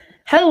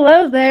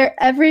Hello there,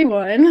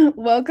 everyone.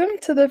 Welcome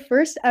to the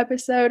first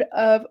episode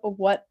of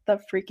What the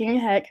Freaking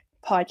Heck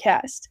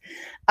podcast.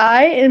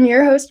 I am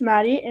your host,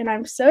 Madi, and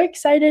I'm so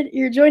excited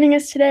you're joining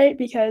us today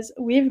because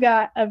we've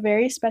got a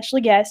very special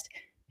guest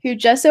who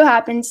just so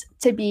happens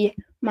to be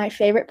my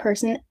favorite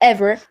person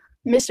ever,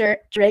 Mr.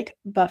 Drake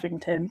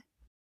Buffington.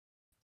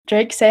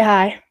 Drake, say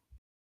hi.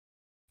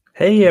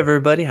 Hey,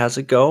 everybody. How's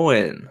it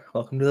going?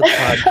 Welcome to the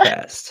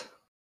podcast.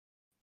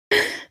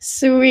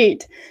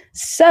 Sweet.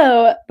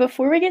 So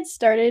before we get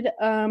started,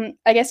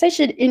 I guess I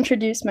should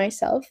introduce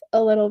myself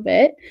a little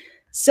bit.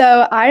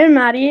 So I am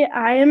Madi.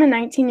 I am a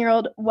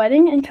 19-year-old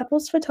wedding and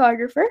couples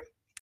photographer.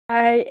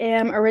 I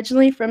am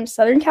originally from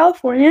Southern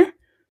California,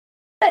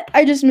 but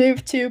I just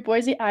moved to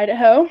Boise,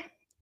 Idaho.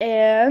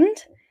 And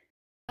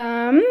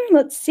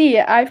let's see,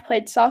 I've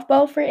played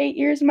softball for 8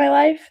 years of my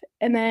life,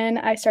 and then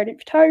I started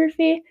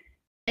photography,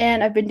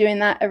 and I've been doing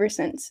that ever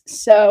since.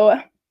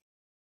 So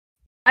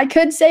I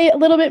could say a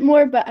little bit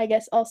more, but I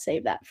guess I'll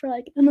save that for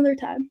another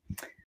time.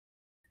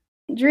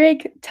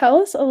 Drake, tell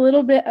us a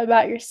little bit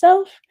about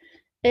yourself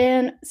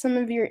and some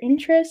of your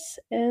interests,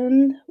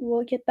 and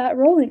we'll get that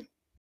rolling.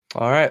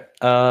 All right.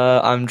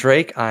 I'm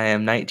Drake. I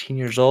am 19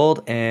 years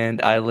old,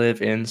 and I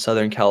live in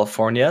Southern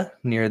California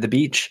near the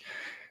beach.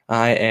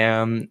 I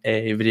am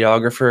a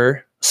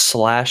videographer /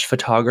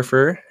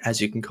 photographer, as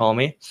you can call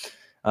me.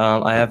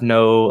 I have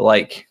no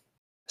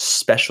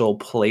special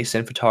place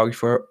in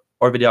photography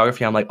or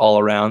videography. I'm all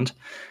around.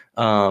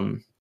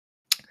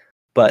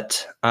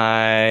 But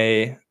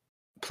I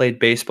played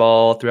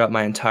baseball throughout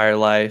my entire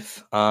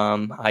life.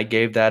 I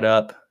gave that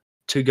up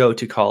to go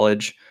to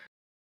college.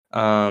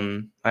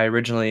 I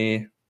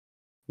originally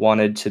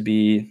wanted to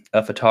be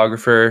a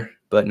photographer,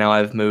 but now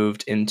I've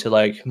moved into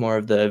more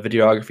of the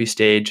videography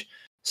stage.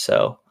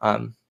 So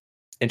I'm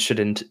interested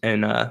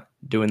in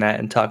doing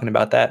that and talking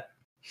about that.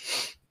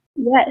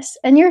 Yes,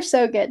 and you're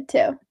so good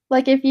too.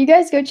 If you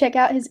guys go check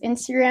out his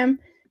Instagram,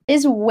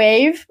 his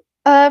wave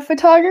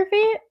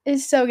photography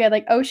is so good.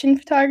 Ocean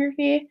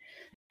photography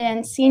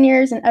and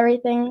seniors and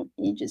everything.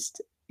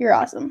 You're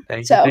awesome.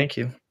 Thank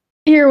you.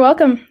 You're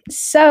welcome.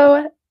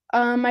 So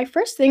my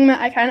first thing that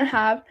I kind of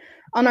have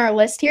on our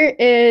list here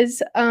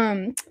is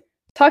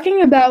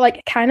talking about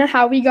kind of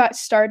how we got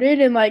started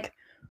and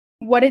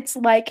what it's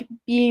like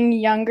being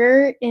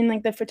younger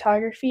in the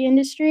photography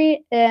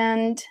industry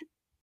and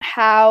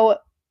how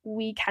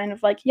we kind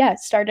of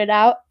started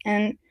out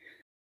and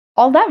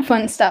all that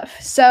fun stuff.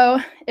 So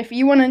if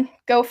you want to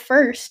go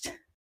first,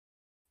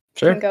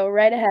 sure, you can go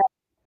right ahead.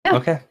 Yeah.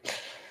 Okay.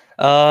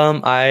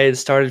 I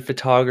started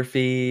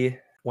photography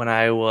when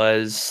I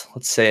was,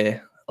 let's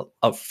say,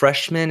 a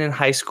freshman in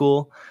high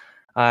school.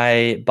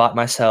 I bought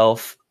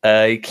myself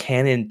a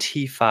Canon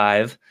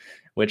T5,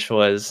 which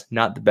was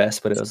not the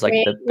best, but it was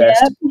the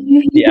best.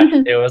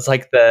 Yeah, it was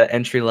the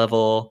entry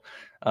level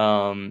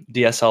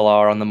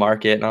DSLR on the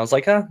market, and I was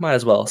might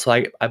as well. So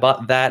I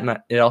bought that, and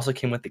it also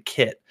came with the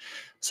kit.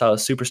 So I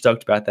was super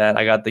stoked about that.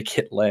 I got the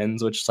kit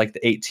lens, which is the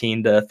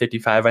 18 to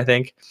 55, I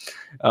think.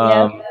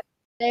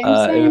 It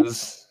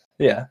was,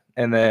 yeah.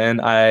 And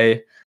then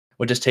I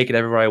would just take it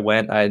everywhere I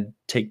went. I'd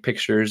take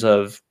pictures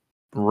of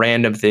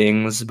random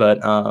things, but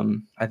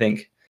I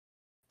think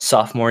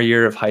sophomore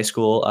year of high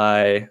school,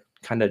 I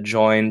kind of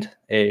joined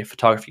a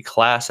photography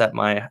class at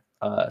my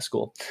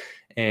school,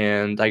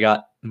 and I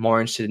got more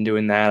interested in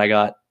doing that. I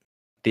got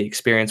the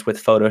experience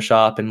with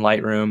Photoshop and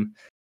Lightroom,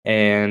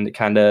 and it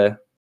kind of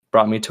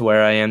brought me to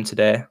where I am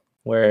today,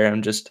 where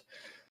I'm just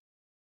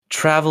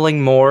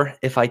traveling more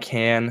if I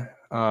can.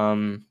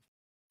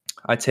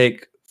 I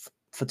take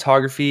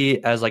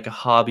photography as a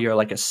hobby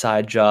or a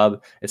side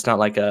job. It's not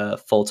a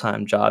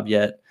full-time job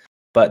yet,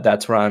 but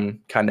that's where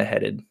I'm kind of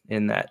headed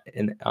in the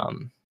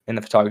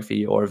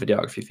photography or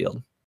videography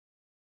field.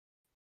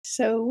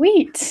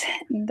 Sweet.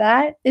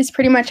 That is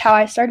pretty much how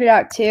I started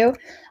out too.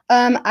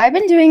 I've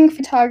been doing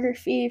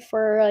photography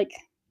for I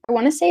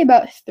want to say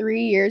about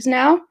 3 years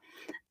now.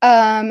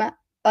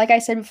 Like I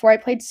said before, I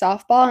played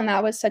softball, and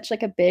that was such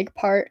a big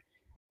part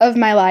of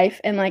my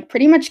life, and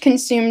pretty much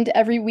consumed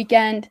every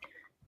weekend,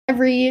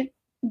 every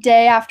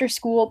day after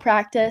school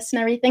practice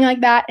and everything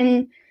like that.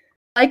 And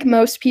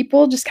most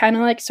people, just kind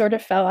of sort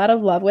of fell out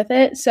of love with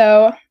it.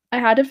 So I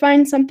had to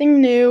find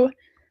something new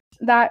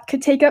that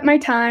could take up my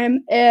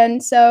time.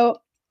 And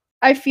so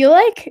I feel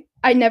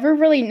I never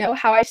really know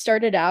how I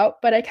started out,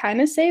 but I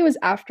kind of say it was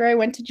after I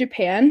went to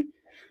Japan,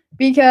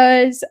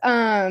 because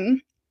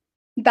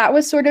that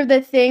was sort of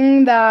the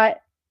thing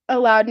that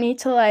allowed me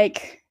to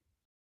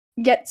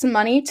get some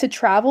money to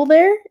travel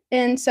there.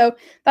 And so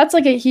that's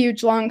a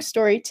huge long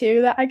story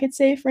too that I could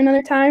say for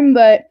another time,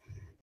 but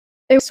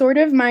it was sort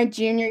of my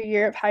junior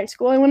year of high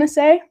school, I want to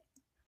say.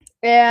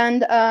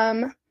 And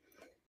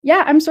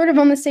yeah, I'm sort of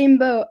on the same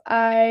boat.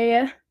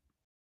 I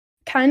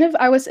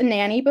was a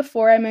nanny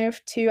before I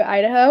moved to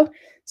Idaho,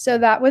 so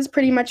that was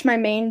pretty much my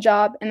main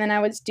job, and then I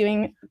was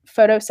doing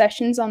photo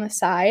sessions on the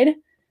side.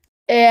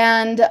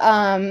 And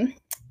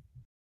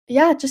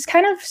yeah, just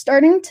kind of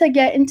starting to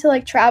get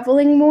into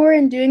traveling more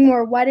and doing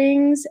more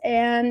weddings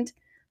and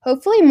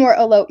hopefully more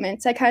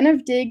elopements. I kind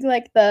of dig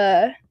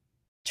the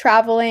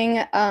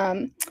traveling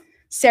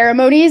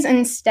ceremonies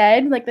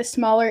instead, like the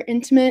smaller,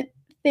 intimate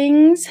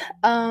things.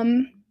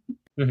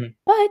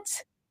 But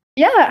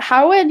yeah,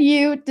 how would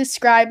you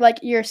describe like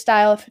your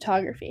style of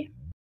photography?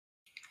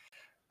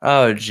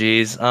 Oh,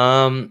 geez.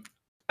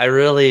 I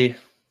really,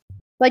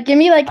 Like, give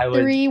me like I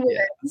would, three yeah.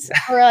 words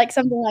or like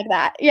something like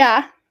that.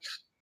 Yeah.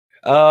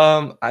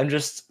 I'm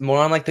just more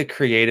on like the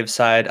creative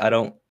side.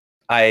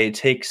 I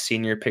take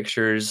senior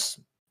pictures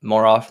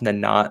more often than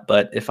not,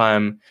 but if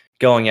I'm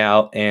going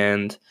out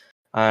and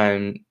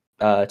I'm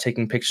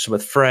taking pictures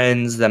with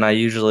friends, then I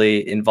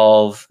usually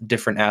involve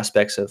different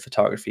aspects of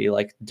photography,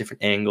 like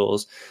different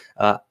angles.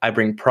 I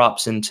bring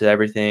props into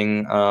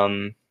everything.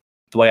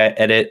 The way I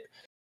edit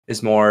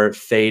is more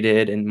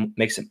faded and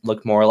makes it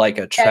look more like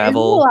a Yeah, yours is a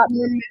travel. lot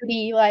more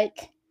moody,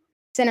 like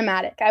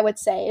cinematic, I would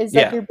say, is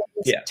like Yeah, your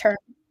biggest yeah, term,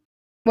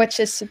 which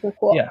is super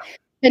cool. yeah.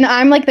 And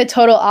I'm like the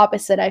total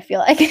opposite, I feel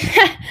like.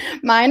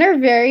 Mine are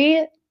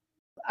very,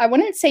 I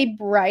wouldn't say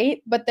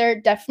bright, but they're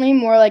definitely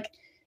more like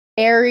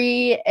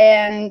airy,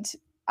 and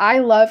I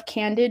love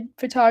candid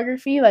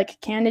photography, like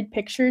candid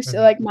pictures.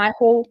 So like my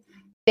whole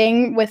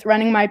thing with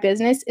running my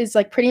business is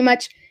like pretty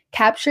much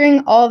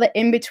capturing all the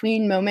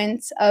in-between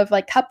moments of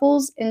like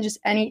couples and just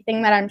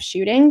anything that I'm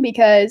shooting,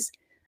 because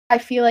I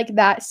feel like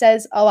that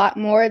says a lot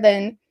more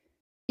than,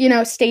 you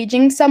know,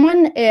 staging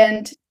someone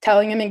and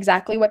telling them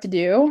exactly what to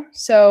do.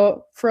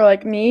 So for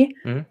like me,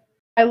 Mm-hmm.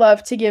 I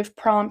love to give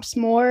prompts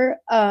more,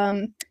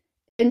 and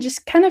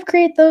just kind of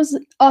create those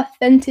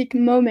authentic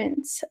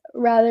moments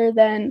rather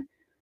than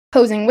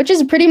posing, which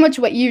is pretty much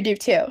what you do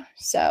too.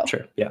 So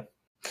Sure. Yeah.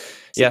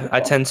 Yeah, super I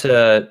cool. tend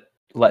to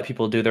let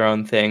people do their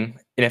own thing,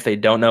 and if they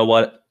don't know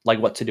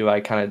what to do, I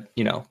kind of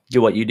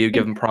do what you do,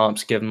 give them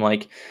prompts, give them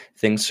like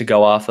things to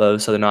go off of,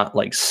 so they're not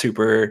like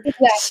super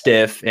Exactly.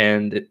 stiff,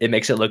 and it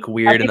makes it look Yeah,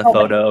 weird in they the call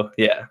it. photo.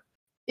 Yeah,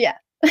 Yeah.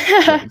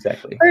 yeah,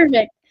 exactly.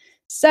 Perfect.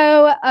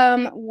 So,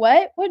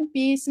 what would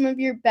be some of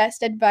your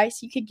best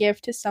advice you could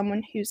give to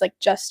someone who's like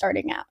just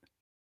starting out?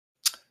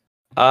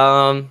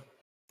 Um,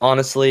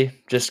 Honestly,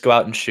 just go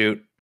out and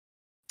shoot.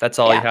 That's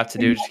all you Yeah. have to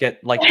do. Just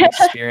get like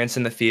experience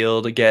in the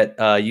field, get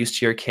used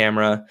to your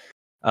camera.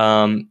 You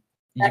can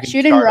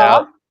Shoot in start raw.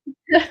 out.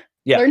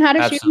 Yeah, Learn how to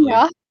shoot in absolutely.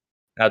 raw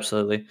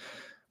Absolutely.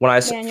 When I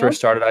manual. first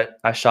started,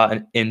 I shot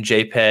in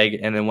JPEG,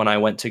 and then when I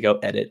went to go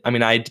edit, I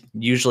mean,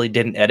 usually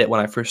didn't edit when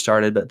I first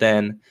started, but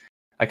then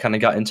I kind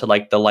of got into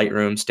like the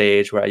Lightroom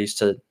stage where I used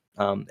to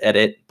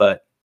edit.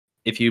 But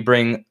if you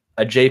bring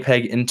a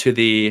JPEG into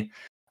the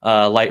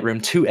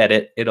Lightroom to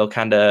edit, it'll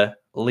kind of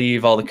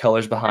leave all the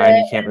colors behind.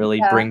 You can't really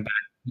Yeah.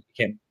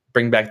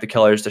 bring back the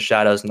colors, the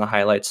shadows, and the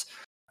highlights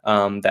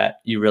that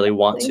you really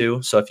want to.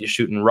 So if you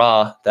shoot in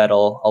RAW,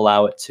 that'll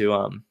allow it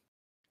to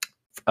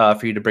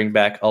for you to bring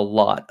back a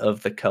lot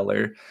of the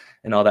color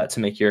and all that to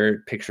make your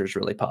pictures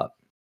really pop.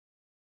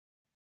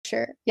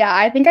 Sure. Yeah,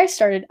 I think I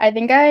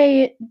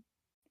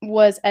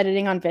was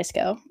editing on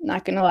Visco,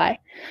 not gonna lie.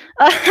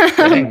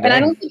 Dang, And I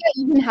dang. don't think I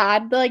even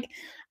had like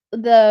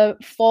the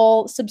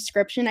full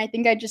subscription. I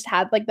think I just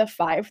had like the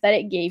 5 that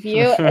it gave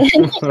you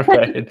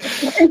Right.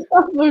 and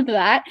of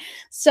that.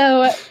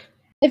 So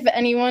if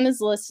anyone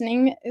is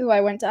listening who I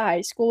went to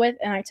high school with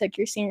and I took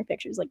your senior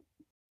pictures, like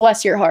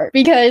bless your heart,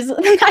 because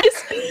like,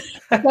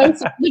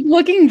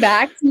 looking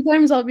back,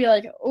 sometimes I'll be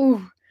like,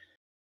 "Ooh,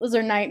 those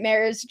are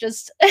nightmares."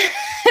 Just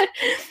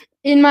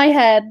in my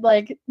head,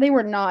 like they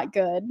were not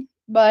good.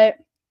 But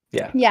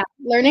Yeah. yeah,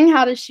 learning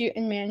how to shoot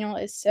in manual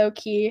is so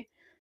key,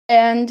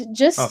 and Oh,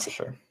 just for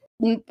sure.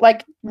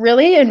 like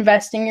really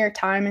investing your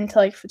time into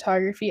like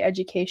photography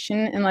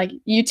education, and like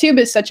YouTube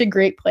is such a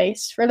great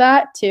place for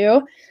that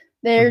too.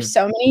 There's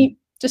so many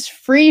just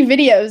free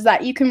videos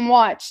that you can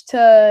watch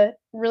to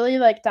really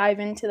like dive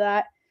into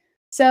that.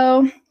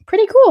 So,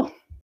 pretty cool.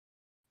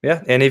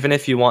 Yeah, and even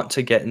if you want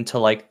to get into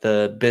like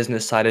the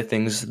business side of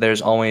things,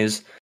 there's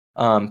always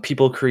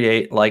people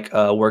create like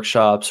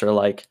workshops, or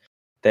like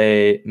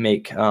they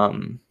make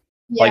like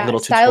Yeah, little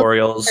style.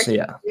 tutorials.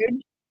 Yeah.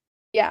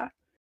 Yeah,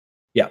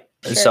 Yeah.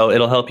 And sure. so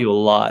it'll help you a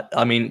lot.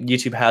 I mean,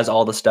 YouTube has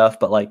all the stuff,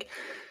 but like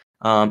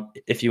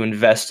if you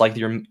invest like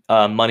your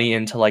money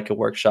into like a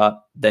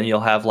workshop, then you'll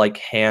have like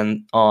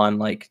hand-on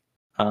like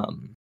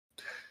um,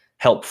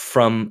 help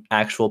from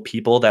actual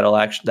people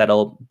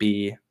that'll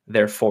be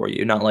there for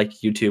you, not like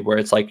YouTube where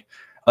it's like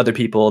other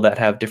people that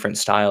have different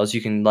styles.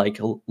 You can like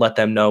let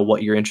them know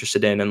what you're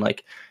interested in, and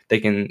like they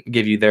can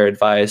give you their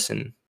advice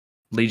and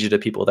lead you to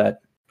people that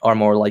are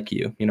more like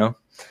you.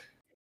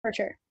 For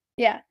sure.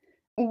 Yeah.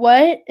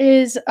 What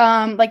is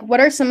like what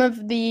are some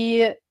of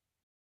the,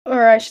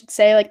 or I should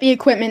say like the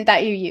equipment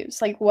that you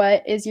use? Like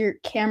what is your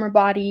camera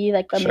body,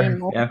 like the main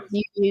Sure. Yeah. lenses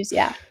you use?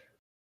 Yeah.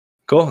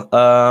 Cool.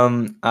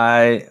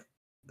 I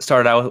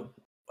started out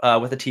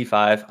with a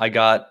T5. I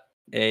got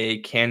a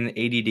Canon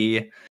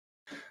 80D.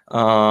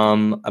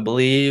 I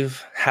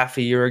believe half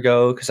a year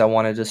ago, because I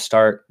wanted to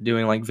start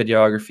doing like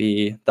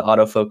videography. The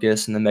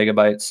autofocus and the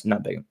megabytes,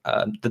 not big,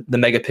 the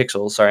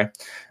megapixels, sorry,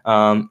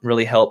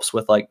 really helps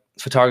with like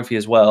photography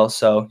as well.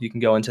 So you can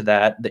go into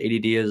that. The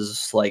 80D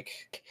is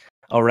like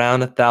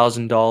around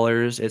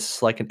 $1,000.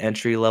 It's like an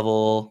entry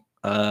level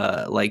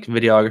like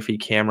videography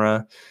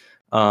camera.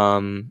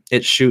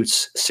 It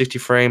shoots 60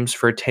 frames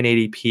for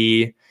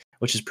 1080p,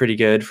 which is pretty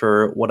good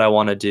for what I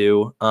want to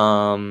do.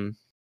 I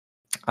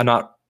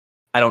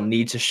don't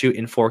need to shoot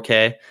in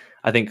 4K.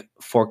 I think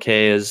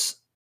 4K is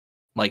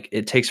like,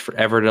 it takes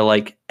forever to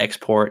like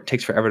export, it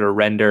takes forever to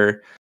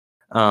render.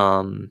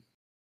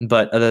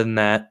 But other than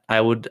that,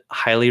 I would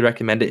highly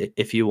recommend it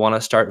if you want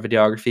to start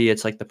videography.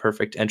 It's like the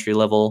perfect entry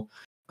level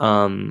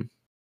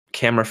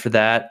camera for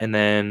that. And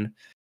then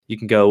you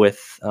can go with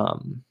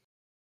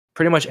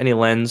pretty much any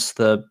lens.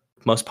 The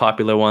most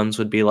popular ones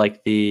would be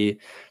like the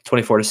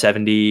 24 to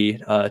 70,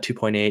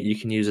 2.8. You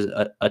can use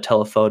a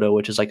telephoto,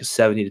 which is like a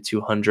 70 to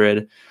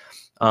 200.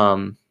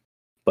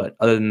 But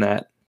other than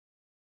that,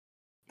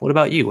 what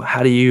about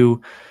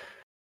you?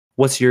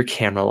 What's your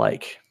camera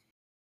like?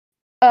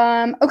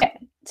 Okay.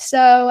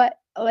 So,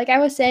 like I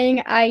was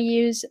saying, I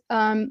use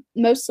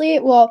mostly,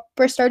 well,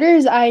 for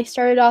starters, I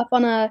started off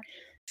on a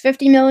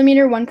 50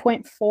 millimeter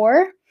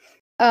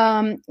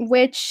 1.4,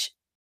 which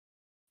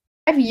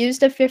I've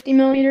used a 50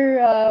 millimeter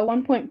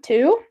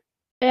 1.2,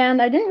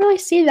 and I didn't really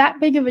see that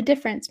big of a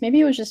difference.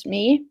 Maybe it was just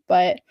me,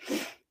 but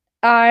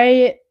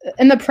and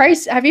the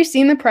price, have you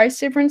seen the price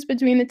difference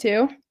between the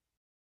two?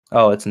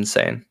 Oh, it's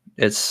insane.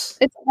 I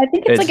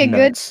think it's like a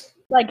nuts.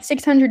 good, like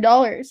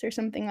 $600 or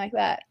something like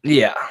that.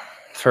 Yeah.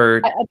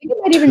 For I think it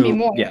might even be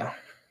more. Yeah.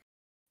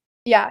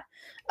 Yeah.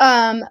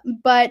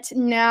 But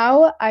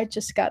now I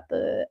just got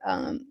the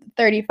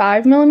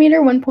 35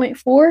 millimeter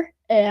 1.4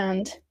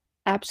 and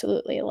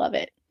absolutely love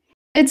it.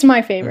 It's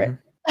my favorite.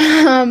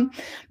 Mm-hmm.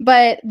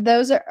 But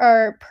those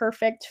are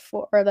perfect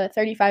or the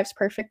 35 is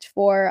perfect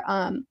for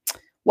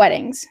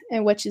weddings,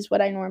 and which is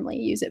what I normally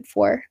use it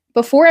for.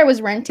 Before I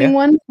was renting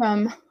one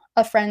from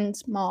a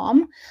friend's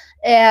mom,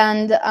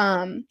 and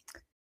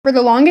for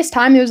the longest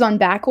time it was on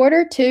back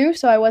order too,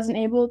 so I wasn't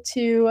able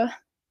to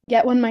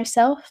get one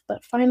myself,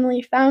 but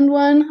finally found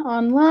one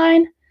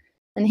online,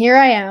 and here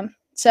I am.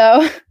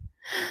 So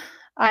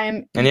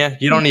And yeah,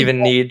 you don't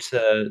even need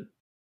to.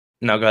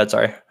 No, go ahead.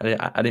 Sorry,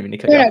 I didn't even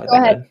need to cut you off. Go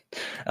ahead.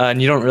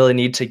 And you don't really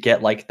need to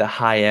get like the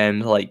high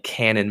end like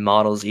Canon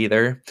models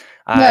either.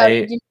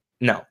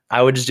 No,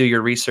 I would just do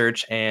your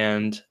research,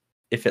 and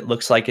if it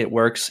looks like it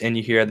works, and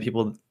you hear the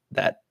people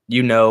that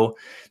you know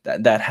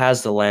that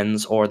has the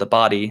lens or the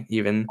body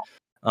even,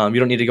 you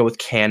don't need to go with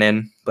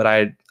Canon. But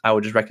I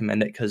would just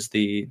recommend it because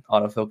the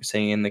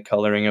autofocusing and the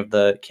coloring of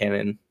the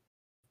Canon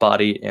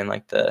body and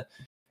like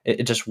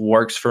it just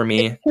works for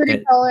me. It's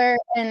pretty color,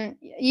 and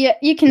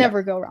you can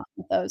never go wrong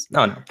with those.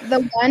 No.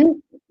 The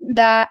one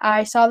that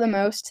I saw the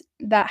most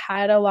that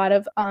had a lot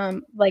of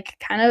like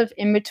kind of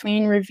in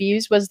between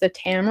reviews was the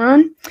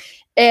Tamron,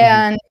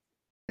 and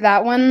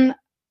that one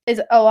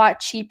is a lot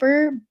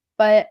cheaper.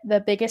 But the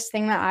biggest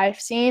thing that I've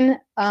seen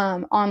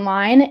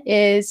online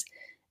is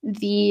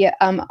the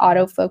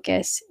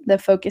autofocus. The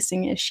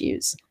focusing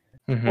issues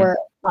were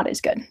not as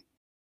good.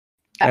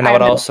 And I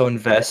would also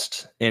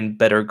invest in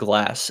better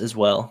glass as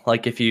well.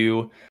 Like if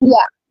you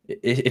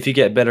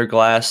get better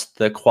glass,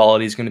 the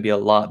quality is going to be a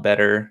lot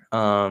better,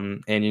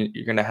 and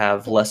you're going to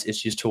have less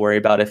issues to worry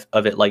about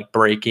of it like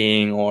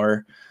breaking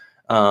or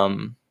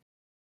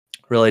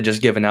really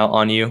just giving out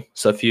on you.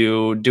 So if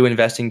you do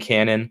invest in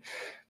Canon,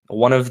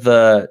 one of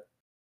the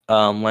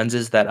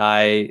lenses that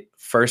I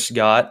first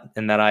got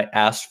and that I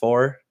asked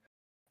for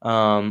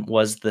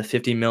was the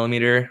 50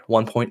 millimeter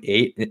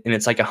 1.8, and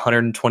it's like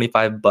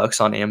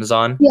 $125 on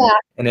Amazon. Yeah.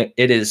 And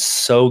it is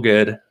so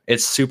good.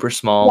 It's super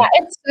small.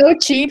 Yeah, it's so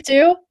cheap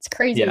too. It's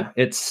crazy. Yeah,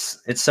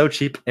 it's so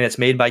cheap, and it's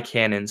made by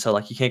Canon, so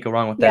like you can't go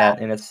wrong with that.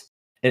 And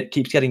it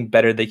keeps getting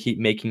better. They keep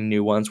making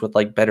new ones with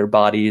like better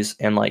bodies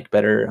and like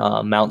better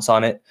mounts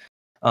on it.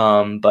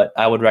 But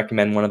I would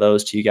recommend one of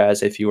those to you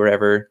guys if you were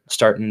ever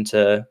starting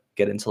to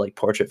get into like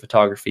portrait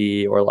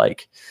photography or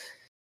like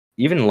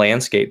even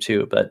landscape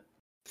too. But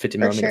 50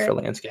 millimeter for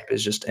landscape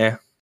is just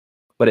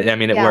but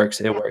it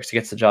works. It works. It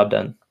gets the job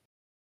done.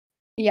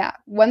 Yeah.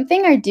 One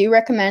thing I do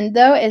recommend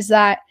though is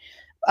that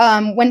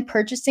when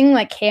purchasing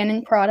like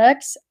Canon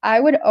products, I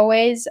would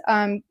always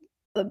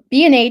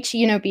B&H,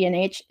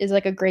 B&H is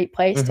like a great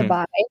place to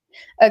buy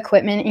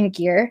equipment and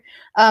gear.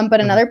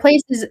 But another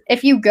place is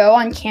if you go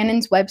on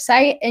Canon's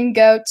website and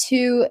go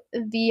to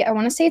I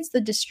want to say it's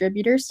the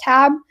distributors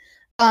tab.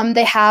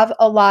 They have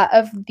a lot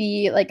of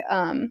the like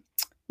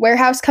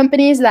warehouse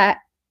companies that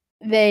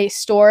they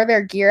store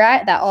their gear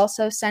at that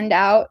also send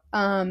out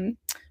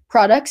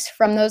products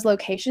from those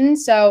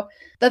locations. So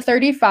the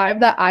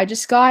 35 that I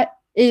just got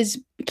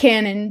is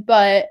Canon,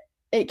 but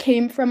it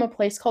came from a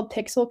place called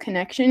Pixel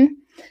Connection.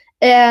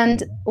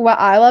 And what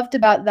I loved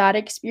about that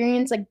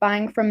experience, like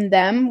buying from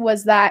them,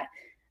 was that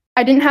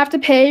I didn't have to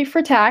pay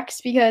for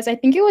tax because I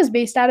think it was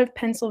based out of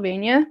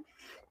Pennsylvania,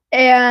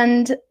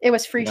 and it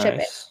was free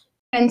shipping.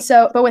 And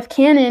so, but with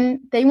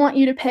Canon, they want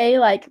you to pay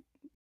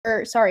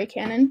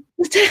Canon,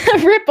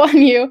 rip on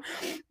you,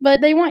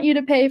 but they want you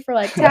to pay for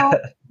like tax,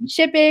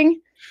 shipping,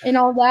 and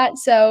all that.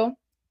 So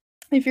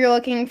if you're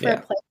looking for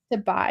a place to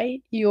buy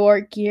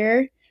your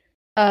gear,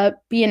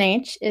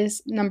 B&H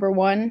is number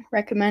one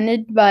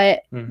recommended,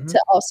 but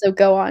to also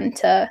go on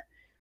to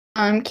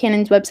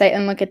Canon's website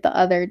and look at the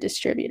other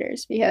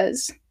distributors,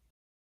 because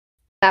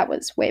that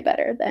was way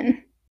better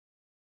than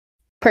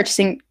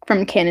purchasing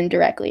from Canon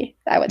directly,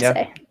 I would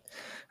say.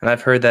 And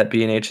I've heard that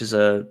B&H is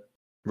a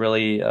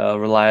really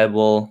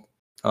reliable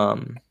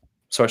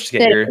source to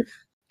get your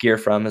gear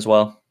from as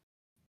well.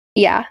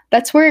 Yeah,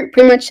 that's where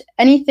pretty much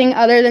anything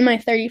other than my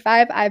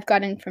 35 I've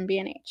gotten from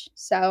B&H.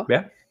 So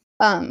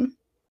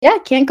yeah,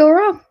 can't go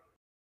wrong.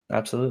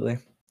 Absolutely.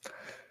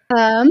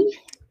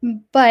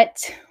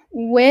 But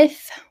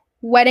with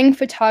wedding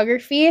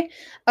photography,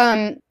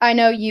 I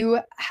know you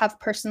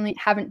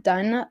haven't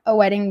done a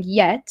wedding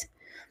yet,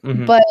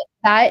 but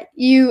that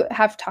you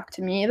have talked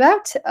to me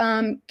about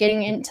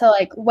getting into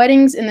like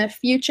weddings in the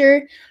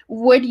future.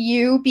 Would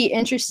you be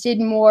interested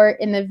more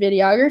in the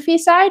videography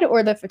side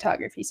or the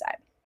photography side?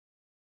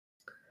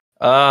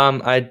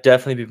 I'd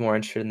definitely be more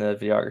interested in the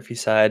videography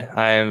side.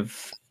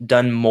 I've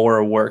done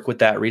more work with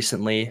that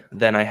recently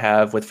than I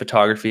have with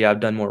photography.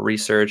 I've done more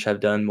research. I've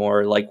done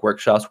more like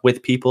workshops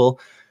with people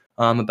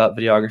about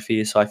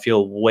videography. So I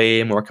feel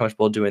way more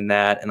comfortable doing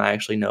that. And I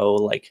actually know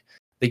like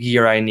the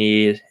gear I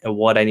need and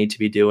what I need to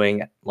be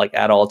doing like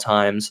at all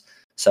times.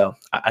 So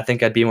I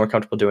think I'd be more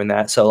comfortable doing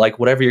that. So like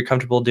whatever you're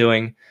comfortable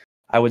doing,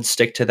 I would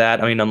stick to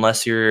that. I mean,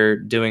 unless you're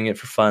doing it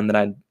for fun, then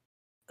I'd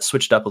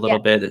switch it up a little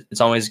bit.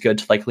 It's always good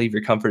to like leave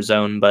your comfort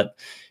zone, but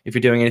if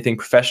you're doing anything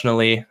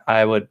professionally,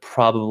 I would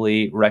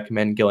probably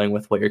recommend going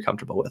with what you're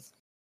comfortable with.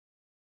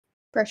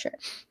 For sure.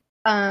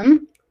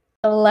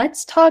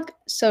 Let's talk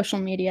social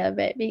media a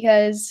bit,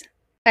 because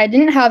I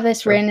didn't have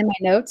this written in my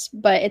notes,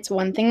 but it's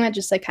one thing that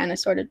just like kind of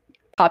sort of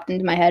popped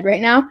into my head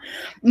right now.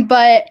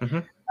 But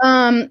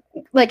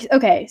like,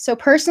 okay, so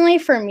personally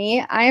for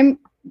me, I'm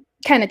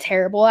kind of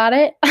terrible at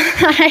it.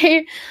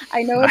 I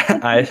know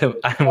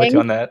I'm with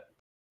you on that.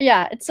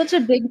 Yeah, it's such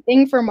a big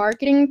thing for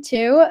marketing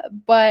too,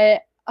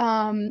 but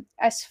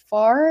as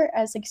far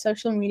as like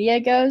social media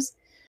goes,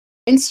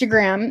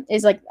 Instagram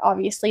is like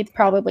obviously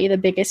probably the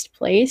biggest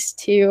place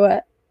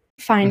to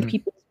find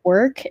people's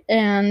work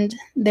and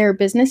their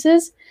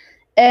businesses.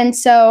 And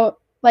so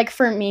like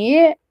for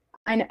me,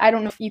 I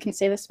don't know if you can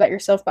say this about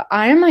yourself, but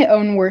I am my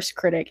own worst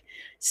critic.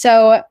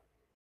 So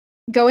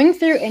going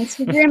through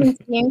Instagram and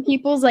seeing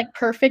people's like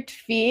perfect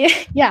feed,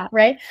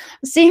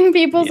 seeing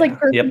people's like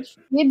perfect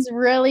feeds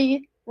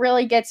really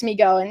gets me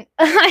going.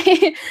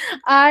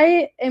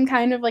 I am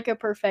kind of like a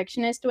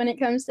perfectionist when it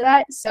comes to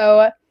that.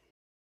 So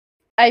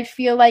I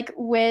feel like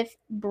with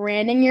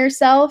branding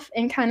yourself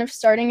and kind of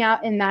starting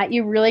out in that,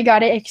 you really got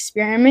to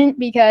experiment,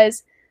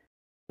 because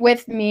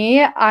with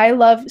me, I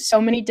love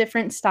so many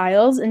different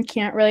styles and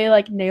can't really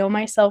like nail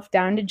myself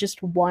down to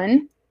just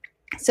one.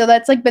 So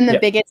that's like been the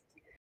biggest,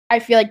 I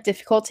feel like,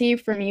 difficulty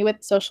for me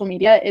with social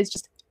media, is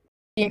just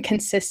being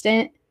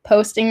consistent,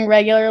 posting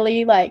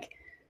regularly, like,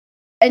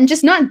 and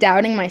just not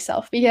doubting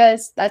myself,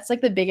 because that's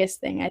like the biggest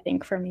thing I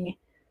think for me.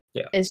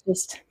 Is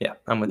just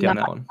I'm with you on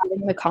that one.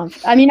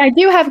 I mean, I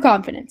do have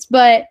confidence,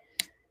 but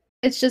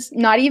it's just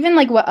not even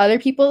like what other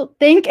people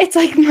think. It's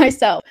like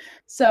myself.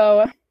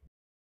 So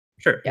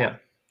sure, yeah.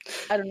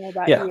 I don't know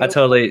about you. I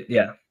totally,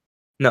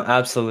 no,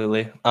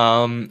 absolutely.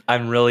 I'm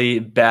really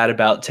bad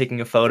about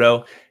taking a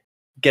photo,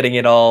 getting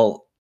it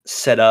all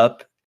set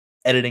up,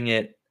 editing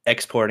it,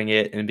 exporting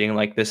it, and being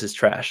like, this is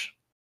trash.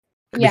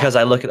 Because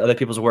I look at other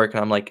people's work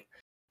and I'm like,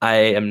 I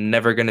am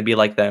never going to be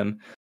like them.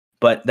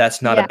 But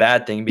that's not a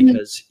bad thing,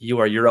 because you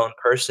are your own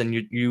person.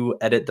 You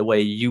edit the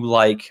way you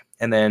like,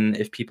 and then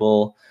if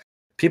people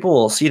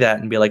will see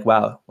that and be like,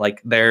 wow,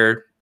 like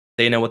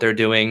they know what they're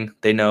doing.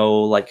 They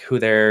know like who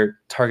their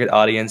target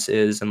audience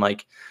is, and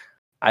like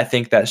I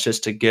think that's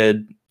just a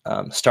good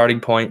starting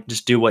point.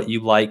 Just do what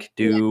you like,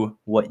 do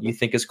what you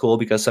think is cool,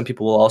 because some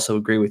people will also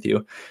agree with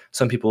you.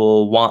 Some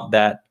people want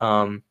that,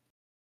 and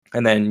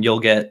then you'll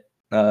get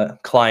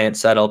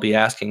clients that'll be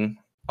asking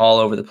all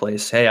over the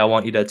place, hey, I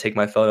want you to take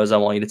my photos, I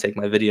want you to take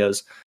my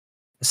videos.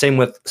 Same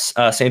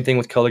thing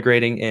with color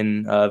grading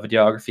in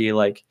videography.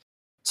 Like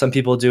some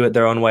people do it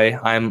their own way.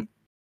 I'm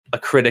a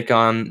critic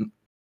on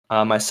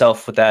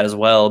myself with that as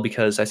well,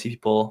 because I see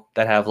people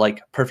that have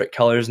like perfect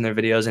colors in their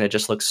videos and it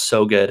just looks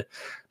so good,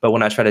 but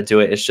when I try to do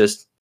it, it's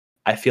just,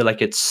 I feel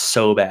like it's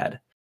so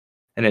bad,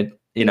 and it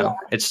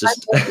it's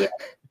just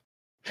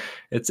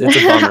it's a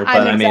bummer.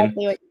 But I mean,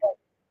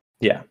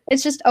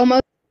 it's just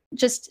almost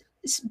just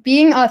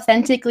being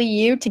authentically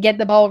you to get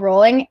the ball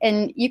rolling,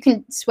 and you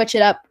can switch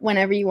it up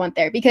whenever you want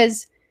there,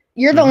 because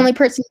you're the only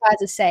person who has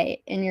a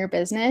say in your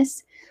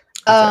business.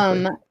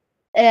 Exactly.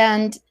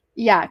 And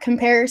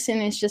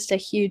comparison is just a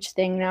huge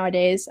thing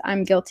nowadays.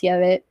 I'm guilty of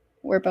it.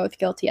 We're both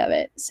guilty of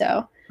it.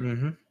 So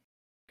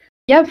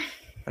yep.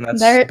 And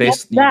that's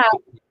basically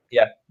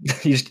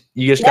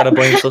you just gotta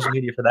blame social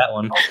media for that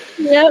one.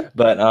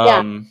 But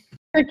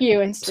frick you,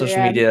 Instagram.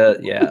 Social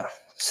media,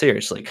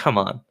 seriously, come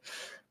on.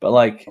 But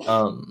like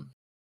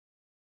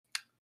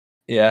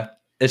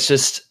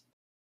it's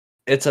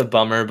a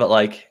bummer, but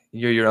like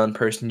you're your own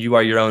person, you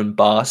are your own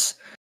boss.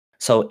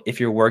 So if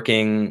you're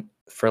working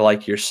for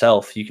like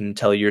yourself, you can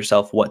tell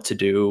yourself what to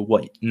do,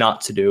 what not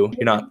to do.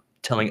 You're not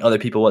telling other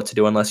people what to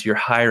do unless you're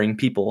hiring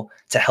people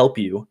to help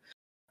you.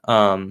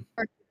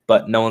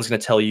 But no one's going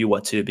to tell you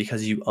what to do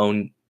because you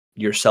own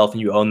yourself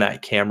and you own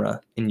that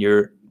camera and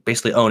you're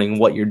basically owning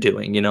what you're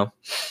doing, you know?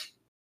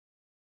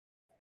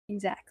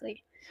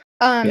 Exactly.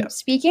 Yeah.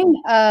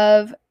 Speaking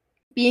of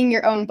being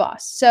your own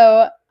boss,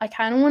 so I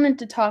kind of wanted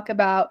to talk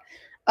about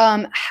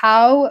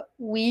how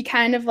we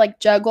kind of like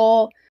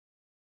juggle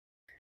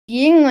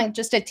being like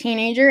just a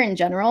teenager in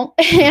general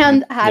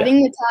and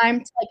having the time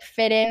to like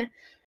fit in.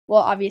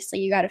 Well, obviously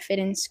you got to fit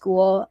in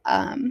school,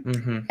 and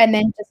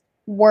then just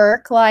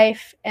work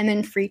life and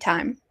then free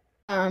time.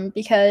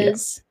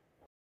 Because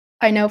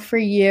I know for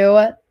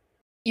you,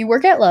 you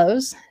work at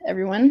Lowe's,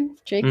 everyone.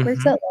 Jake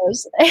works at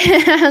Lowe's,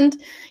 and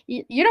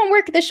you don't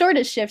work the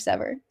shortest shifts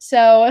ever.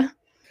 So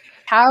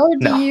how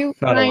do you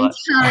find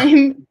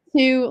time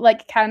to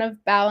like kind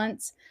of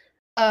balance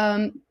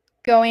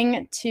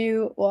going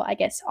to, well, I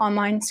guess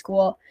online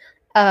school,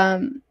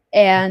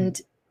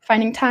 and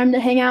finding time to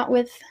hang out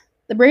with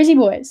the Brazy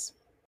Boys,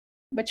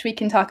 which we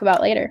can talk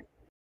about later?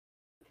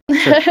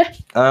 Sure.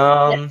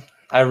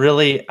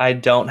 I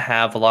don't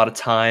have a lot of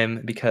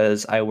time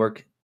because I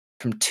work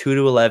from 2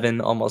 to 11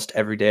 almost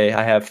every day.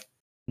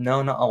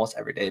 Not almost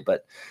every day,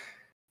 but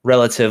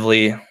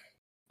relatively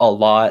a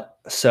lot.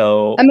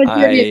 So a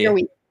majority of your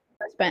week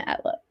spent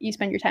at Lowe's. You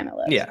spend your time at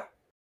Lowe's. Yeah,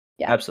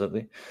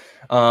 absolutely.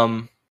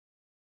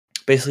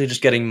 Basically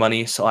just getting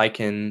money so I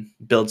can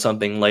build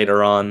something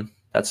later on.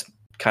 That's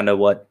kind of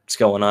what's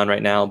going on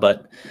right now.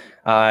 But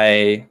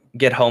I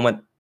get home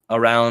at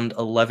around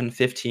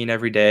 11:15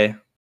 every day.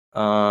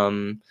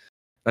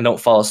 I don't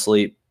fall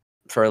asleep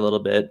for a little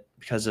bit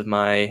because of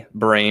my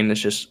brain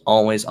is just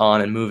always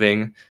on and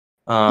moving.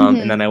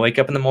 And then I wake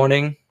up in the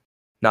morning,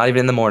 not even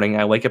in the morning,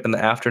 I wake up in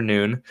the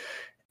afternoon,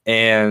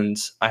 and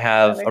I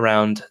have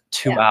around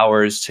 2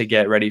 hours to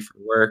get ready for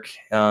work,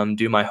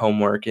 do my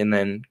homework, and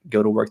then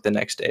go to work the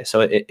next day.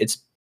 So it's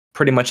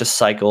pretty much a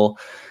cycle.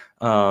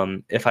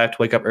 If I have to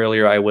wake up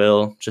earlier, I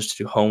will, just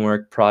to do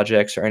homework,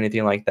 projects, or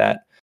anything like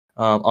that.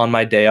 On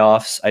my day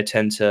offs, I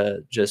tend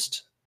to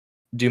just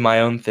do my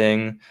own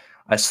thing.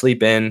 I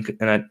sleep in,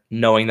 and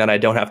knowing that I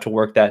don't have to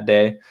work that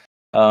day.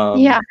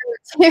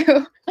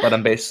 Too. But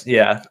I'm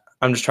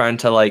I'm just trying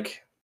to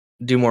like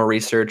do more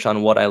research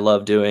on what I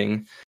love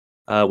doing,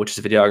 which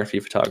is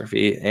videography,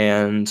 photography,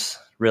 and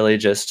really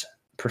just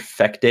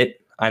perfect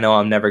it. I know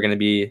I'm never going to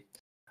be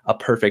a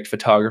perfect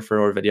photographer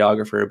or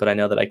videographer, but I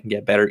know that I can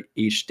get better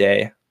each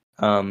day,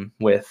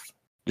 with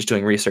just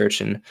doing research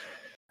and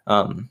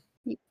trying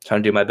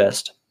to do my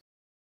best.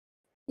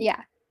 Yeah.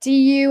 Do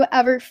you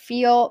ever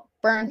feel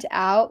burnt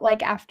out,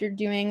 like after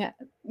doing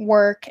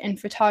work and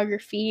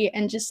photography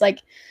and just like,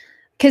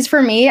 because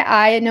for me,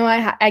 I know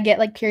I get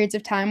like periods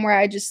of time where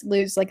I just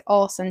lose like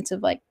all sense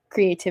of like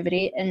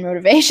creativity and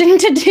motivation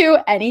to do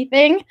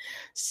anything.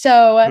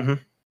 So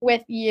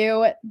with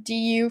you, do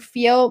you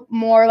feel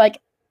more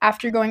like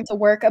after going to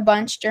work a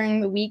bunch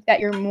during the week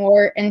that you're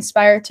more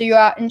inspired to go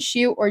out and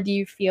shoot, or do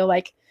you feel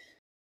like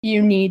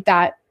you need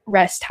that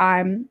rest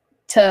time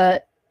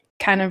to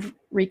kind of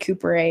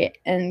recuperate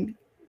and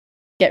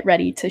get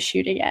ready to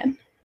shoot again?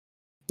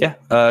 Yeah,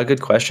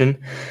 good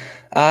question.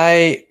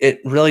 It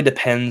really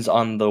depends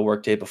on the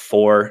workday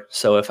before.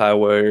 So if I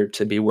were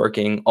to be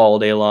working all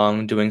day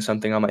long, doing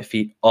something on my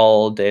feet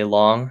all day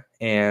long,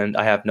 and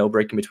I have no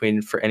break in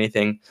between for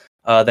anything,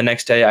 the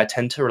next day I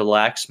tend to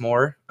relax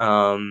more,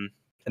 and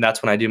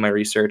that's when I do my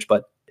research.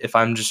 But if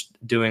I'm just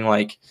doing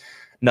like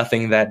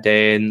nothing that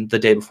day and the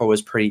day before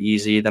was pretty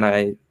easy, then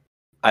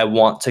I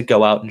want to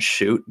go out and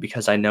shoot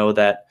because I know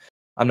that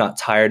I'm not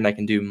tired and I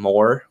can do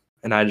more,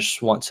 and I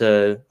just want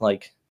to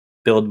like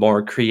build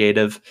more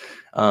creative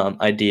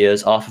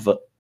ideas off of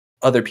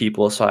other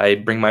people. So I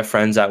bring my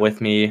friends out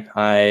with me.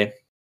 I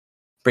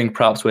bring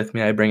props with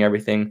me. I bring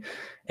everything,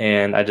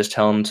 and I just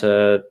tell them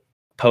to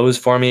pose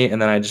for me,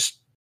 and then I just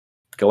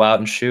go out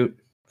and shoot,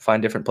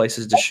 find different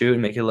places to shoot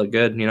and make it look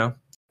good, you know?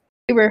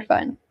 Super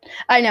fun.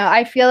 I know.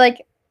 I feel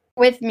like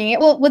with me,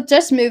 well, with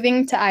just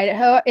moving to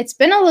Idaho, it's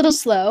been a little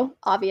slow,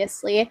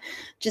 obviously,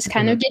 just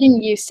kind of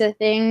getting used to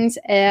things.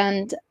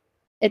 And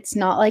it's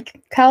not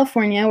like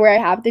California where I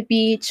have the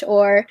beach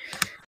or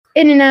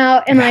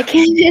In-N-Out and like,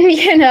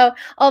 you know,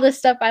 all the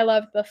stuff I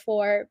loved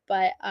before.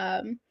 But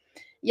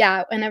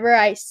yeah, whenever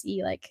I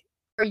see like,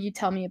 or you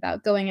tell me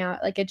about going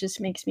out, like it just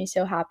makes me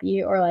so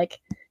happy, or like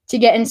to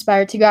get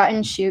inspired to go out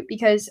and shoot,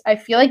 because I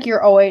feel like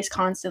you're always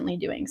constantly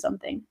doing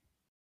something.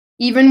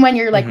 Even when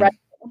you're like ready.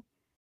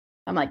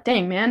 I'm like,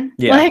 dang, man.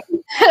 Yeah. Like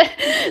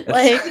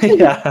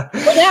Yeah.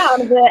 slow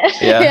down a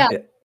bit. Yeah.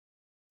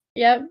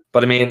 Yep.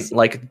 But I mean,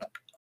 like,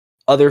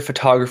 other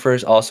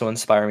photographers also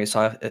inspire me.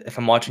 So if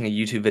I'm watching a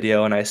YouTube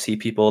video and I see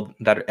people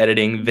that are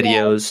editing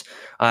videos,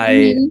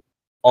 I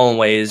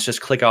always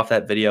just click off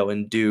that video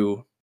and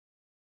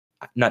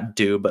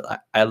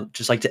I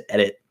just like to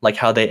edit, like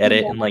how they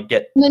edit and like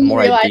get and then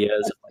more you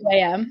ideas. Who I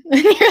am.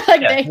 And you're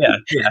like,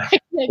 Yeah,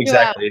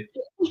 exactly.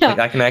 Like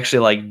I can actually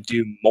like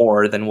do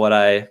more than what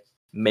I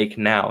make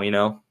now, you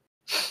know?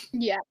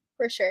 Yeah,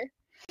 for sure.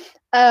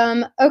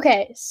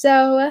 Okay,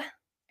 so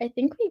I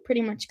think we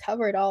pretty much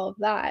covered all of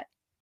that.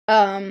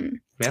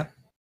 Yeah.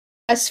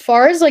 as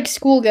far as like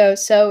school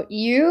goes, so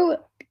you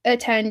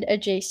attend a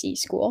JC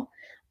school.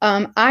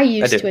 I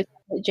used to do. attend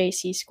a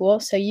JC school,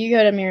 so you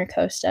go to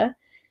Miracosta,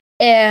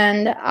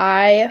 and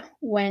I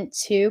went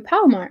to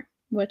Palomar,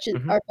 which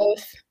Mhm. are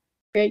both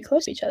very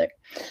close to each other.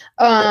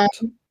 Um,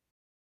 Correct.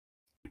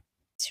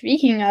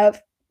 Speaking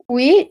of,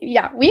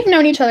 we've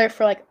known each other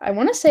for like I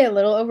want to say a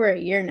little over a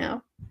year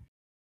now,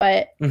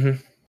 but Hmm.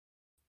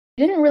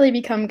 we didn't really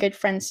become good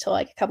friends till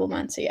like a couple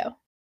months ago,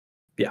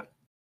 Yeah,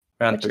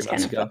 around which 3 is kind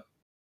months of fun. ago.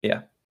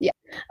 Yeah.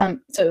 Yeah.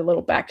 So a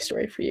little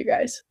backstory for you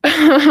guys.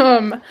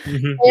 Yeah.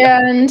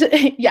 And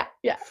yeah,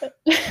 yeah.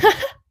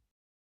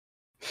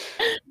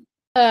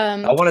 I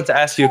um, wanted to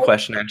ask you a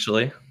question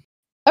actually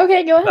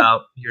okay, go ahead.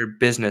 about your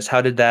business.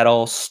 How did that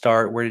all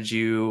start? Where did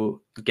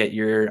you get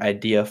your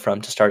idea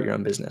from to start your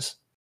own business?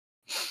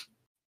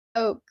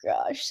 Oh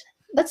gosh,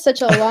 that's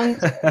such a long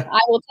story. I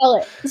will tell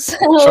it.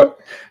 Short. So,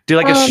 Do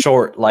like um,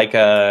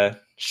 a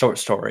short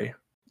story.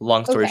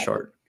 Long story okay.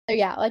 short. So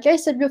yeah, like I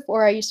said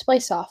before, I used to play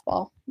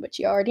softball, which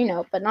you already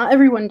know, but not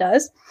everyone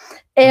does.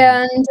 Hmm.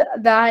 And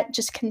that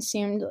just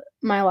consumed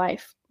my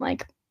life.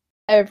 Like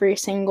every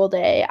single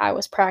day, I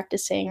was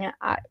practicing.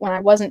 When I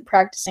wasn't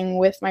practicing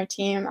with my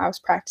team, I was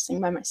practicing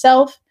by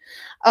myself.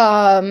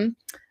 Um,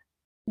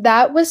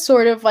 that was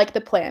sort of like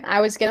the plan.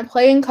 I was gonna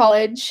play in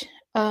college.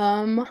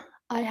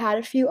 I had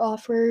a few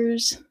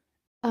offers.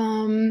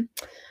 Um,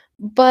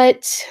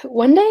 but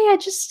one day I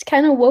just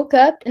kind of woke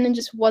up and it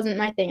just wasn't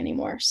my thing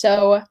anymore.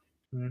 So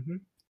Hmm.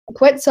 I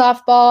quit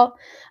softball.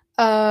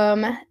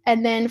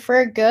 And then for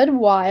a good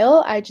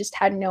while, I just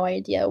had no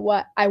idea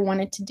what I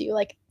wanted to do.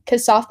 Like,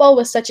 because softball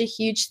was such a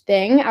huge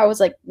thing, I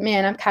was like,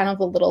 man, I'm kind of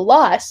a little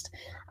lost.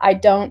 I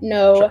don't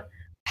know Sure.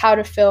 how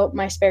to fill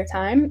my spare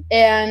time.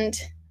 And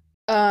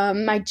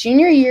my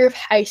junior year of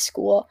high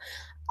school,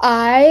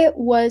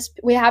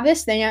 we have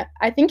this thing,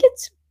 I think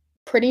it's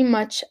pretty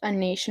much a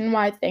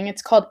nationwide thing.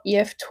 It's called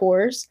EF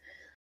Tours.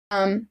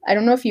 I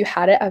don't know if you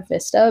had it at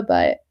Vista,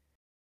 but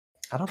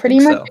I don't pretty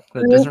think much so. a That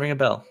group. doesn't ring a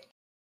bell.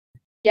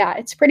 Yeah,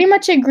 it's pretty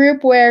much a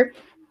group where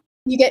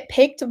you get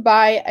picked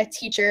by a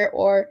teacher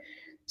or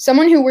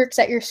someone who works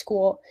at your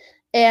school,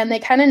 and they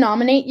kind of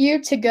nominate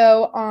you to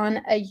go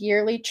on a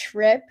yearly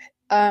trip.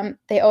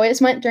 They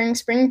always went during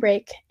spring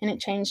break, and it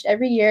changed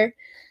every year.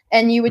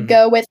 And you would Hmm.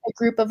 go with a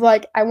group of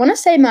like, I want to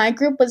say my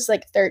group was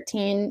like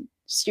 13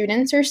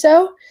 students or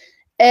so.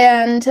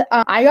 And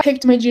I got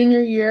picked my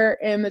junior year,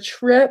 and the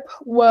trip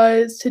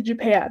was to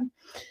Japan.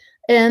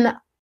 And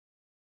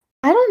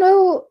I don't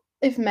know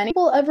if many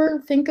people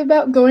ever think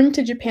about going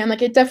to Japan.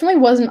 Like, it definitely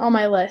wasn't on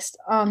my list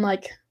on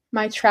like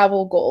my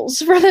travel goals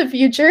for the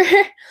future.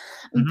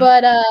 Hmm.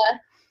 But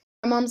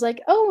my mom's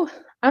like, "Oh,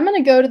 I'm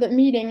gonna go to the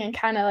meeting and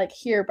kind of like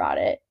hear about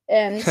it."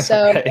 And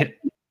so Right.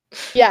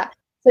 yeah,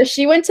 so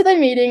she went to the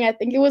meeting. I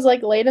think it was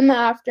like late in the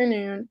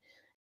afternoon,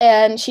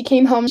 and she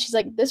came home. She's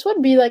like, "This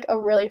would be like a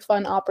really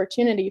fun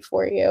opportunity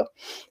for you."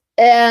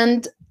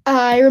 And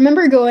I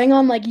remember going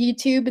on like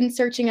YouTube and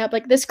searching up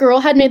like this girl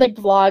had made like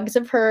vlogs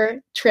of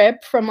her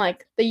trip from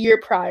like the year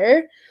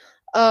prior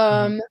Hmm.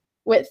 um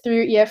with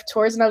through EF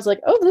Tours, and I was like,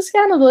 "Oh, this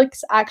kind of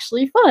looks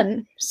actually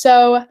fun."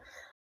 So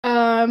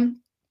um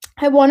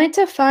I wanted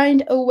to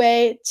find a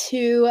way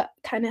to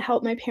kind of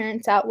help my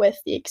parents out with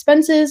the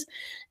expenses.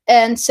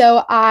 And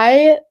so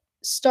I've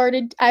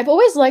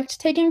always liked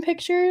taking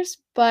pictures,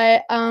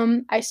 but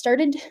I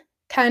started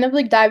kind of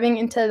like diving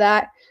into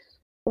that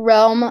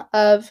realm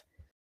of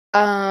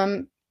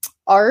um,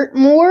 art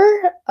more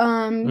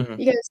Hmm.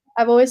 because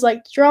I've always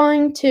liked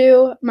drawing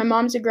too. My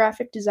mom's a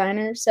graphic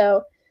designer,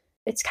 so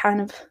it's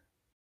kind of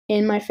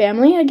in my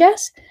family, I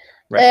guess.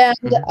 Right. And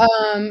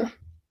Hmm.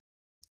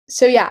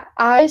 so yeah,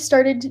 I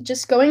started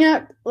just going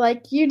out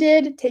like you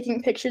did,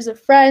 taking pictures of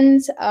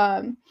friends,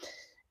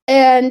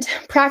 and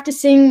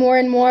practicing more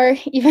and more,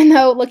 even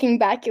though looking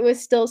back, it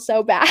was still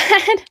so bad.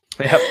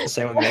 Yep.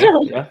 Same with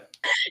me. Yeah.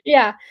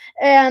 Yeah,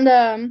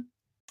 and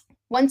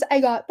once I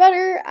got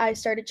better, I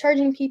started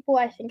charging people.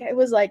 I think I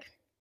was like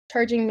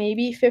charging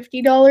maybe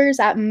 $50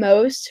 at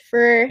most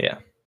for Yeah.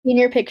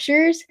 senior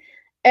pictures.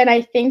 And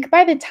I think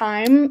by the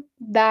time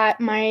that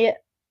my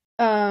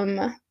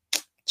um,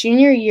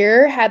 junior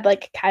year had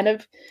like kind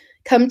of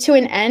come to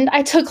an end,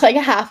 I took like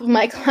half of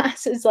my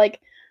classes like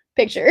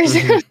pictures.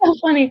 It Hmm. was so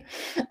funny.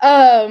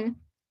 Um,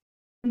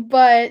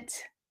 but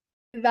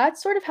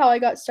that's sort of how I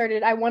got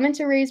started. I wanted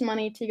to raise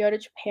money to go to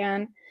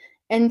Japan.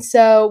 And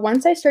so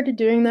once I started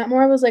doing that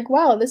more, I was like,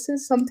 wow, this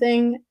is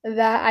something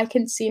that I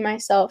can see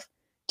myself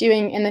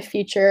doing in the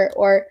future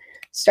or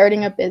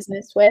starting a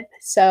business with.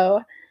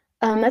 So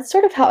that's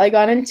sort of how I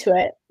got into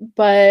it.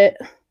 But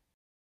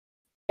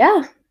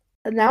yeah,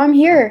 now I'm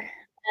here.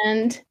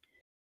 And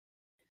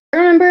I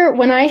remember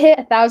when I hit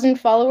 1,000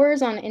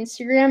 followers on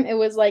Instagram, it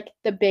was like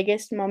the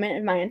biggest moment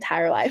of my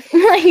entire life.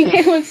 Like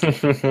it was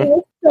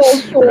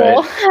so Right.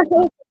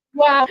 cool.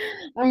 Wow,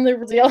 I'm the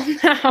real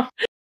now.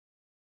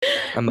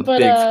 I'm a But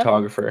big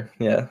photographer.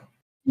 Yeah.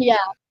 yeah.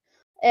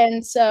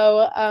 And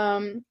so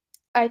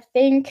I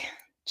think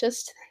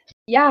just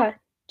yeah,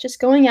 just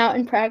going out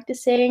and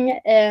practicing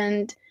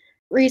and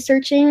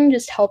researching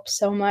just helps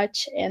so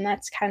much, and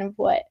that's kind of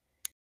what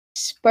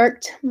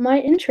sparked my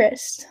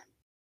interest.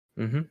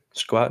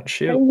 Just go out and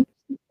shoot.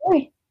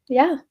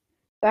 Yeah,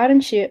 go out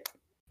and shoot.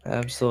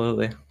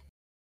 Absolutely.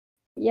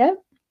 Yep.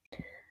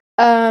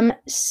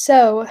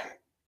 So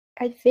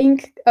I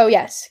think, oh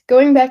yes,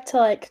 going back to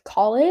like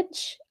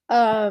college.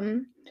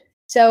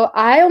 So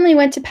I only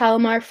went to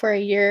Palomar for a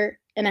year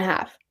and a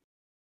half,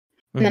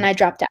 and then I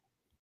dropped out.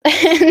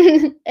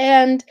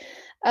 And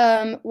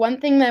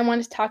one thing that I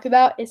wanted to talk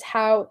about is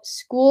how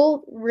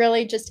school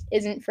really just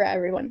isn't for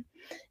everyone.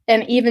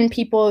 And even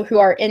people who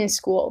are in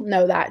school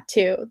know that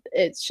too.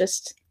 It's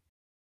just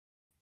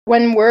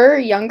when we're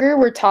younger,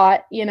 we're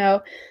taught,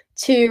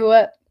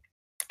 to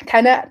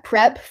kind of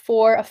prep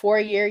for a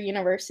 4-year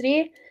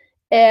university.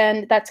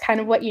 And that's kind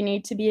of what you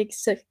need to be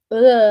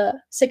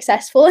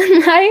successful in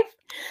life.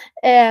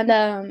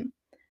 And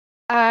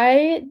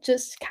I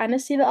just kind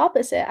of see the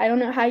opposite. I don't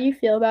know how you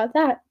feel about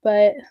that,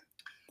 but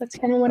that's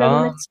kind of what I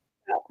wanted to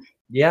talk about.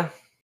 Yeah.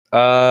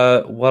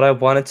 What I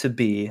wanted to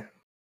be,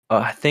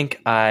 I think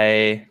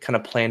I kind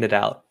of planned it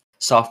out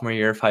sophomore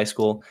year of high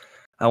school.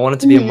 I wanted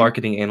to be a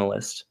marketing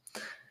analyst.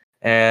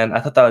 And I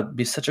thought that would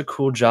be such a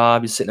cool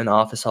job. You sit in an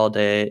office all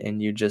day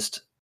and you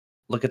just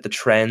look at the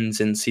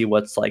trends and see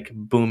what's like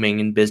booming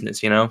in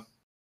business, Yeah.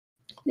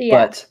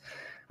 But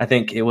I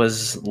think it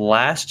was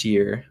last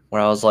year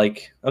where I was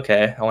like,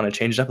 okay, I want to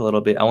change it up a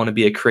little bit. I want to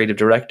be a creative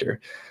director.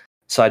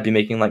 So I'd be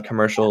making like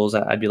commercials.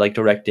 I'd be like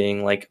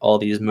directing like all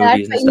these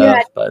movies and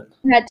stuff. But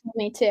you had told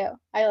me too.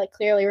 I like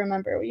clearly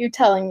remember you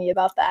telling me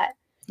about that.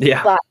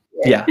 Yeah.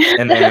 Yeah.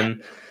 And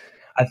then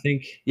I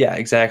think, yeah,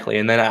 exactly.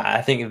 And then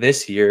I think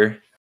this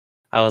year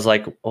I was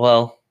like,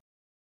 well,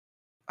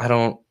 I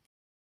don't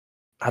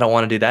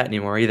want to do that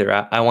anymore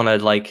either. I want to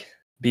like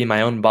be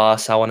my own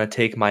boss. I want to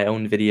take my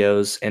own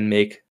videos and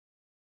make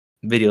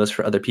videos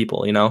for other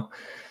people,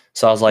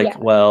 So I was like,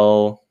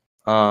 well,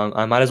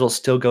 I might as well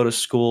still go to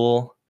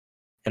school.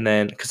 And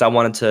then, because I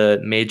wanted to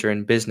major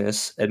in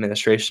business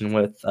administration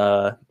with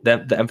the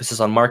emphasis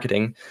on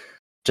marketing,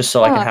 just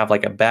so I can have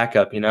like a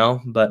backup,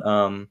 But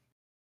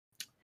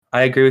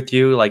I agree with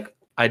you. Like,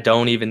 I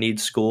don't even need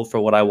school for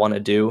what I want to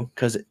do,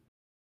 because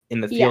in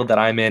the field that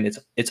I'm in,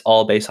 it's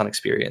all based on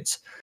experience.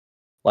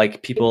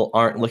 Like, people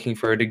aren't looking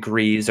for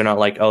degrees. They're not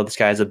like, oh, this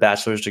guy has a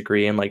bachelor's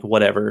degree and like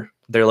whatever.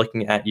 They're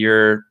looking at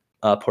your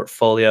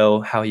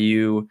portfolio, how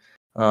you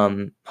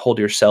hold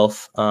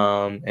yourself,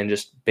 and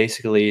just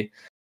basically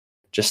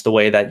just the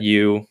way that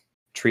you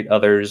treat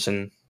others.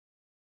 And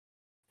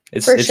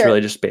it's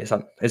really just based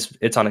on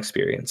it's on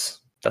experience.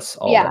 That's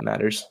all that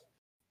matters.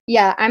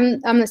 Yeah, I'm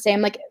the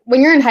same. Like,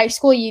 when you're in high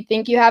school, you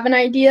think you have an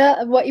idea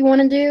of what you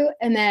want to do,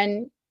 and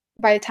then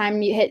by the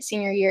time you hit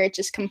senior year, it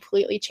just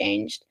completely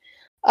changed.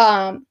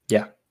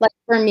 Like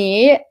for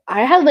me,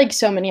 I had like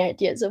so many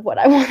ideas of what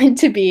I wanted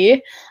to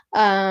be.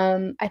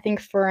 I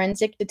think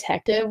forensic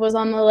detective was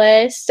on the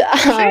list.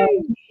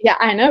 Yeah,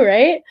 I know,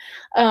 right?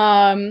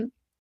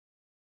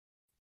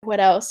 What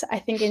else? I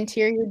think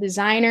interior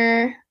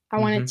designer. I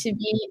wanted to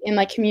be in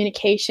like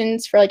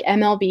communications for like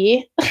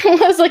MLB.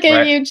 was like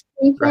a huge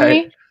thing for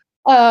me.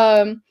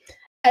 And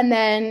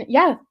then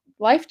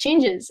life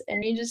changes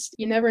and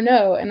you never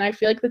know. And I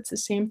feel like that's the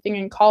same thing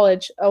in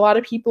college. A lot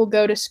of people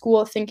go to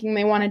school thinking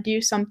they want to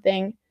do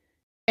something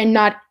and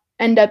not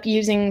end up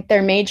using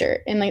their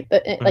major in like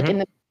in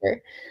the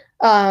future,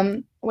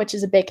 which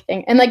is a big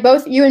thing. And like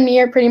both you and me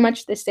are pretty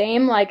much the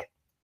same. Like,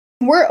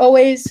 we're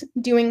always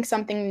doing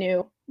something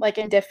new, like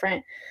and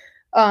different.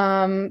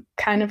 Kind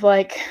of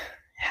like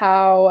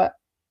how,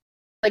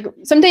 like,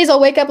 some days I'll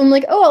wake up and I'm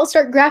like, oh, I'll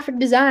start graphic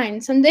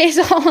design. Some days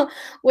I'll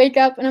wake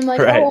up and I'm like,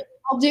 oh,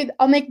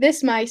 I'll make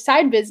this my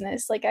side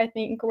business. Like, I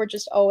think we're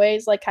just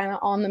always like kind of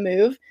on the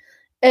move.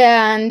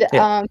 And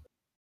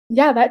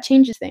that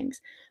changes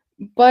things.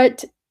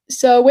 But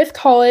so with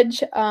college,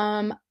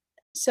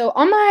 so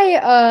on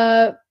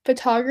my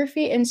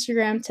photography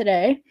Instagram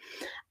today,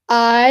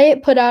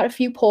 I put out a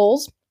few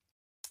polls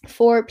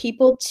for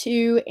people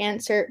to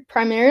answer,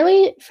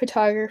 primarily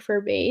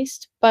photographer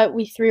based, but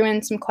we threw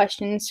in some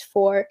questions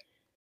for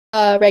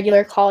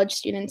regular college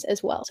students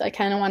as well. So I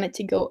kind of wanted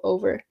to go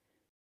over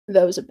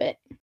those a bit.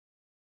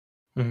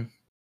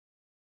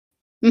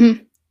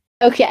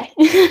 Okay.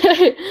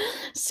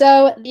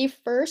 So the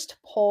first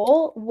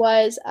poll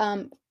was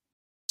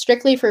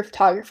strictly for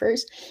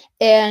photographers,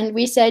 and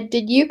we said,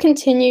 did you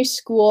continue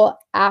school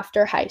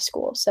after high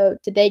school? So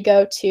did they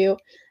go to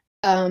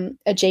a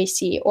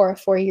JC or a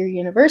 4-year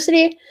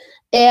university?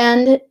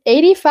 And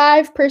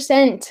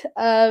 85%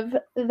 of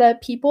the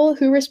people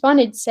who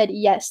responded said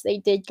yes, they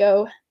did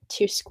go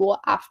to school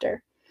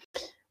after,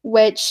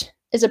 which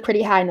is a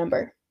pretty high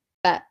number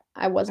that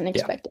I wasn't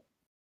expecting.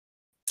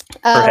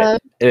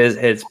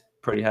 It's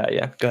pretty high.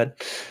 Yeah, go ahead.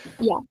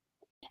 Yeah.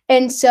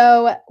 And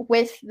so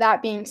with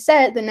that being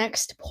said, the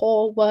next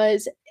poll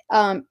was,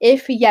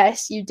 if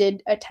yes, you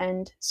did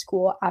attend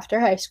school after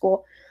high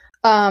school,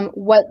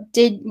 what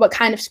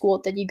kind of school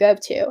did you go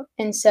to?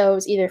 And so it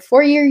was either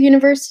 4-year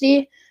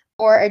university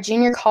or a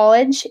junior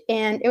college,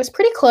 and it was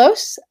pretty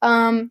close.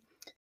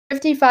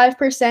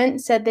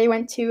 55% said they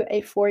went to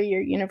a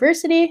 4-year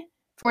university,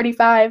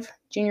 45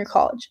 junior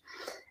college.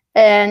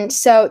 And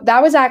so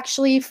that was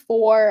actually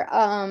for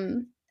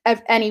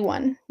of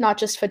anyone, not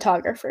just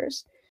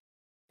photographers.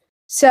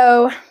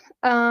 So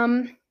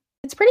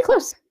it's pretty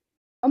close,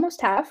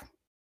 almost half.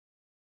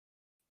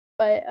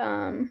 But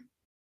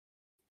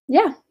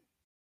yeah.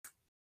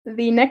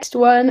 The next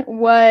one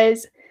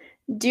was,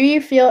 do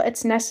you feel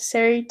it's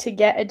necessary to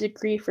get a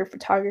degree for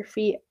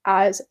photography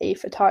as a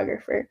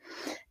photographer?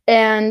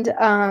 And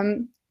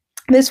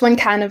this one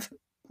kind of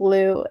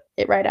blew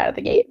it right out of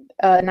the gate.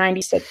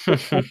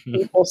 96% of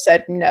people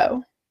said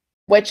no,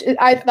 which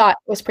I thought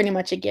was pretty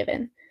much a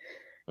given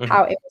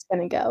how it was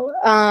going to go.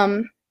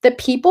 The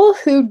people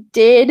who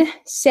did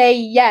say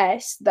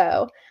yes,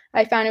 though,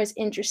 I found it was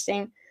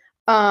interesting.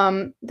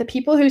 The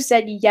people who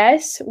said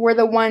yes were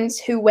the ones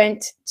who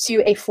went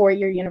to a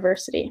 4-year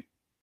university.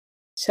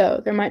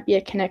 So there might be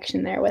a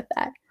connection there with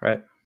that.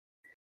 Right.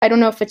 I don't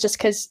know if it's just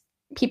because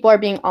people are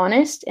being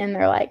honest and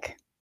they're like,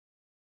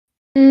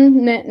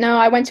 no,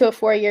 I went to a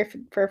 4-year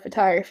for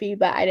photography,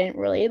 but I didn't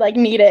really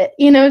need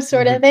it,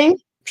 sort of thing.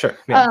 Sure.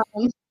 Yeah.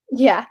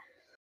 Yeah.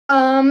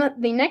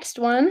 The next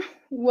one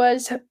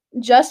was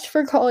just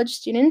for college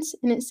students,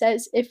 and it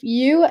says, if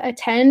you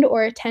attend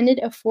or attended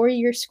a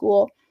 4-year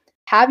school,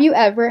 have you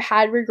ever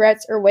had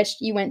regrets or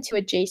wished you went to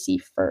a JC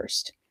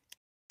first?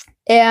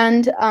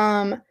 And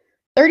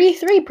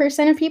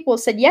 33% of people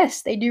said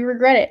yes, they do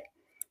regret it,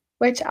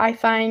 which I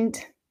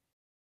find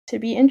to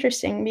be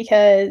interesting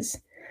because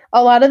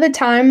a lot of the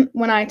time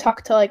when I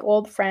talk to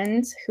old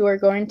friends who are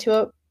going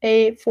to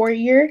a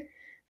 4-year,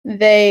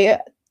 they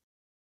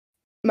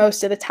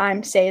most of the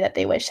time say that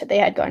they wish that they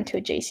had gone to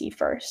a JC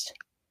first.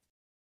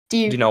 Do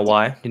you know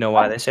why? Do you know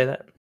why they say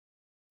that?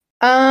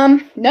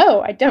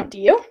 No, I don't. Do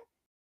you?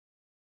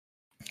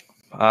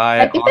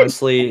 I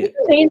honestly, the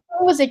main thing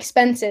was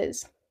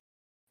expenses.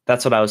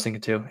 That's what I was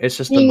thinking too. It's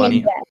just the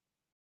money.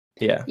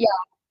 Yeah. Yeah.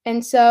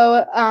 And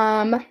so,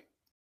 I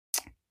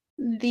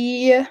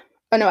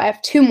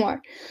have 2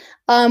 more.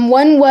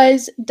 One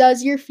was,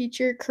 does your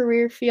future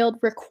career field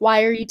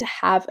require you to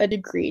have a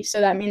degree? So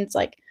that means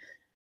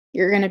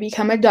you're going to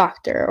become a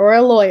doctor or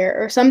a lawyer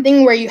or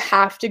something where you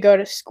have to go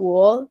to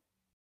school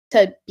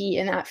to be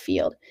in that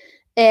field.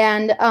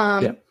 And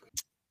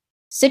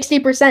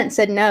 60%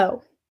 said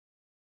no.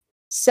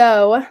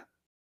 So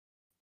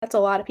that's a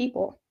lot of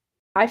people,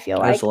 I feel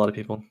like. That's a lot of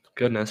people.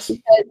 Goodness.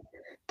 Because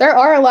there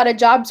are a lot of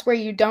jobs where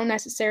you don't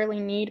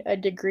necessarily need a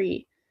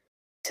degree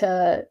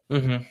to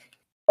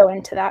go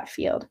into that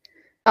field.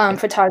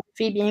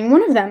 Photography being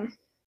one of them.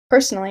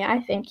 Personally, I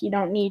think you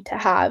don't need to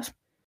have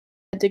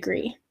a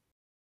degree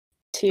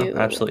to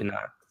absolutely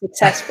not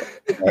successful.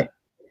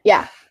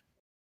 Yeah.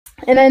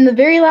 And then the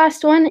very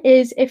last one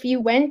is,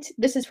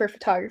 this is for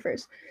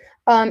photographers.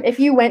 If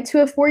you went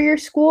to a 4-year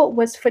school,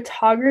 was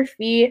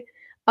photography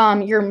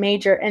your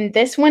major? And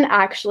this one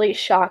actually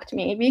shocked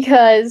me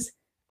because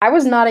I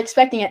was not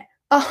expecting it.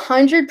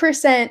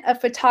 100%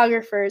 of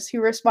photographers who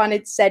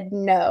responded said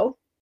no.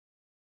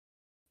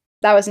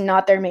 That was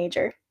not their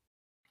major.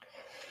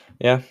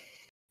 Yeah.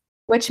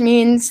 Which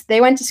means they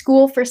went to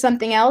school for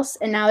something else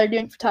and now they're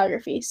doing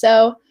photography.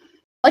 So,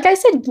 like I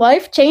said,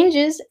 life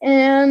changes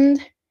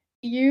and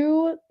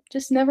you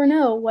just never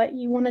know what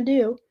you want to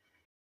do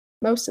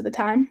most of the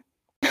time.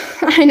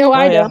 I know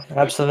I don't. Yeah,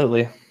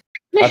 absolutely.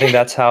 I think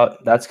that's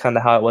kind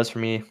of how it was for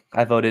me.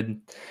 I voted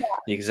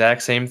the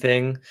exact same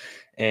thing,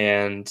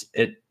 and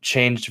it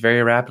changed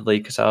very rapidly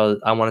because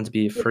I wanted to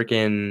be a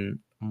freaking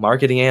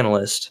marketing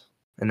analyst,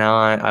 and now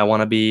I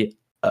want to be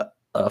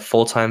a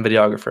full-time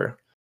videographer.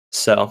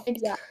 So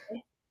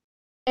exactly.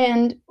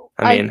 And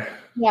I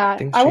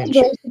was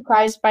very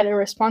surprised by the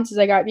responses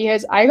I got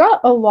because I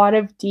got a lot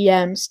of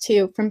DMs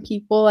too from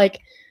people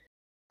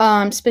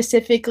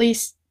specifically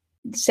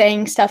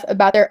saying stuff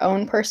about their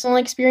own personal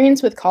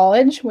experience with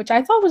college, which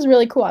I thought was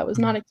really cool. I was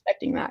not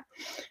expecting that.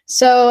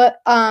 So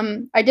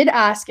I did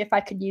ask if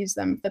I could use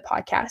them for the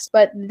podcast,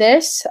 but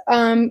this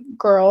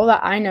girl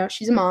that I know,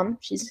 she's a mom.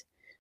 She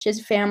has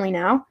a family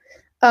now.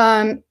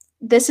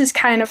 This is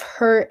kind of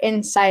her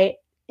insight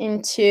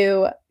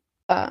into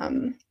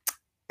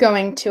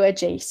going to a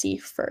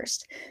JC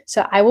first.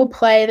 So I will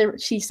play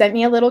she sent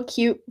me a little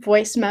cute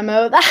voice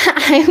memo that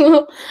I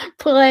will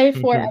play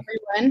for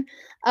everyone.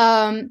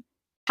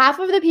 Half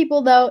of the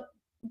people, though,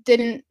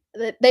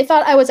 they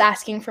thought I was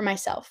asking for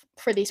myself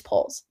for these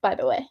polls, by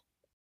the way.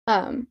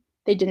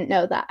 They didn't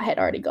know that I had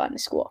already gone to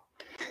school.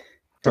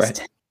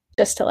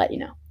 Just to let you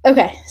know.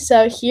 Okay,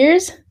 so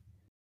here's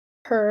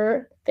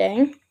her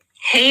thing.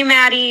 Hey,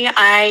 Maddie,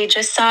 I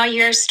just saw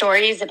your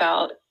stories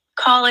about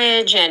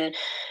college and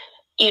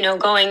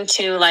going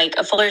to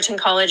a Fullerton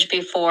college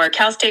before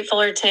Cal State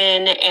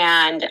Fullerton.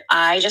 And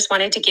I just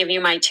wanted to give you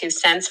my 2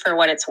 cents for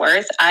what it's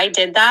worth. I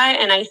did that.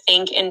 And I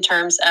think in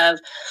terms of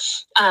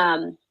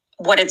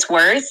what it's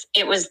worth,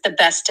 it was the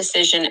best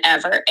decision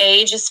ever.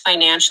 Just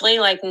financially,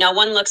 no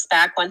one looks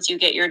back once you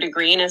get your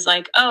degree and is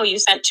like, oh, you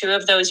spent 2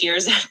 of those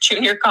years at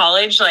junior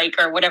college,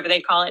 or whatever they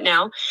call it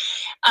now.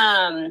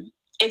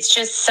 it's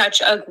just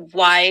such a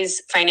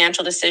wise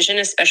financial decision,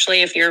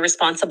 especially if you're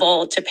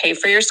responsible to pay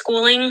for your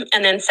schooling.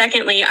 And then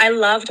secondly, I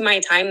loved my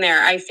time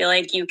there. I feel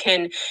like you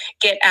can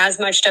get as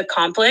much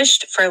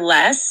accomplished for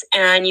less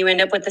and you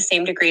end up with the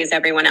same degree as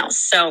everyone else.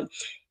 So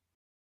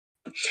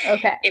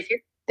okay,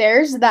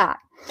 there's that.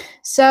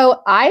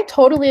 So I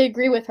totally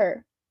agree with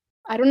her.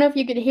 I don't know if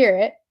you could hear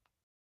it.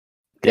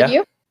 Could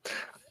you?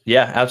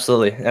 Yeah,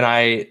 absolutely. And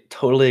I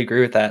totally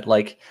agree with that.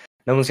 Like,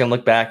 no one's gonna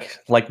look back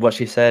like what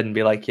she said and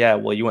be like, yeah,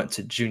 well, you went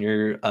to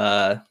junior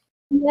college.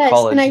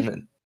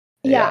 And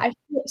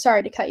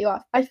sorry to cut you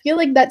off. I feel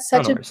like that's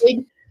such no a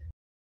big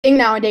thing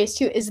nowadays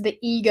too, is the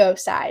ego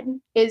side,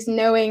 is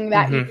knowing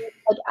that like,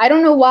 I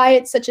don't know why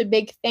it's such a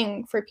big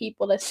thing for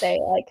people to say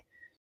like,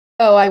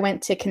 oh, I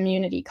went to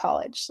community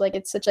college. Like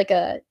it's such like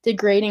a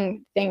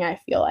degrading thing, I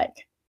feel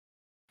like.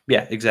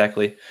 Yeah,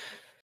 exactly.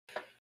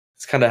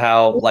 It's kind of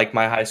how like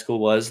my high school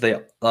was. They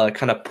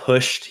kind of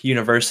pushed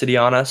university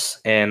on us,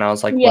 and I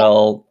was like,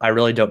 well, I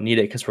really don't need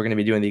it because we're going to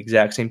be doing the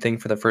exact same thing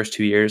for the first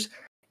 2 years,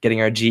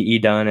 getting our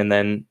GE done, and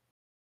then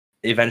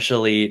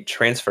eventually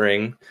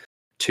transferring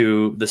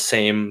to the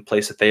same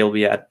place that they will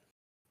be at,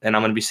 and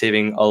I'm going to be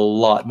saving a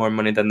lot more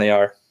money than they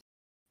are.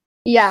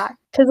 Yeah,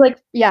 because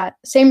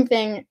same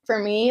thing for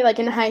me. Like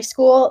in high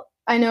school,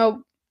 I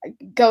know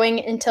going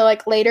into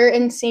like later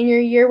in senior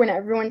year when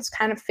everyone's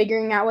kind of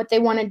figuring out what they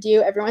want to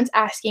do, everyone's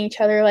asking each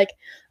other like,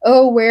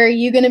 oh, where are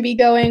you going to be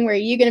going? Where are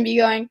you going to be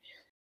going?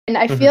 And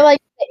I feel like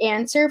the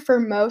answer for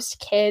most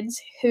kids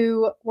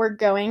who were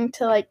going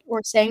to like,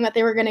 were saying that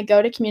they were going to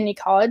go to community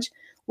college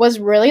was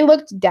really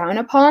looked down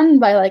upon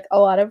by like a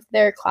lot of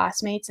their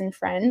classmates and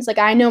friends. Like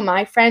I know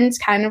my friends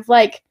kind of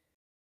like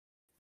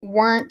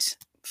weren't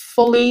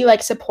fully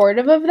like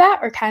supportive of that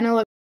or kind of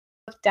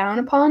looked down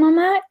upon on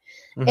that.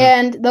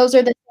 And those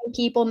are the same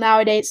people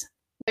nowadays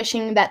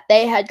wishing that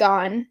they had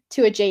gone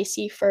to a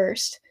JC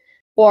first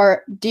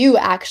or do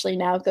actually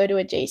now go to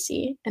a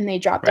JC and they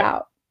dropped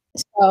out.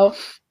 So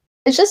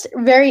it's just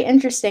very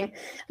interesting.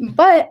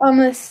 But on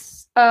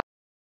this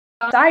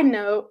side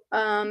note,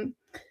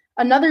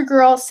 another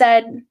girl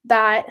said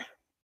that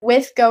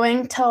with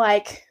going to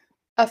like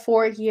a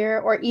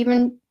 4-year or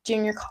even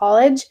junior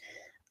college,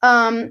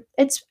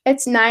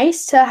 it's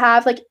nice to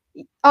have like,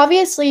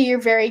 obviously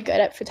you're very good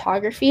at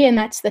photography and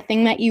that's the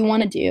thing that you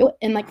want to do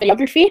in like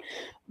photography,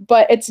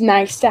 but it's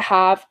nice to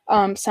have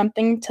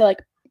something to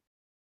like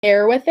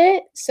pair with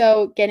it.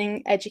 So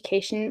getting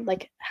education,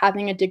 like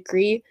having a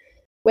degree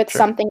with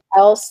something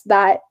else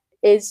that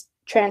is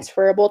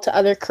transferable to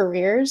other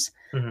careers,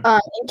 in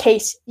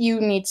case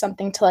you need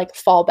something to like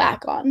fall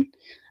back on,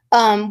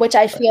 which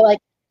I feel like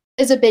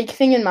is a big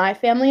thing in my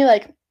family.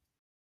 Like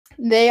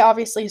they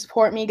obviously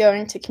support me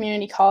going to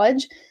community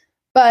college,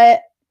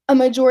 but a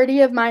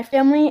majority of my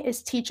family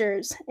is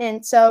teachers.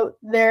 And so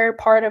they're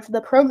part of the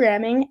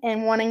programming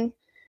and wanting,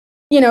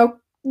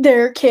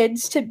 their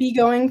kids to be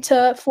going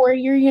to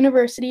 4-year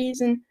universities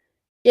and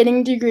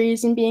getting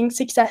degrees and being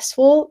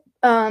successful.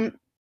 But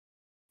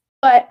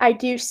I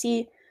do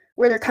see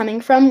where they're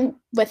coming from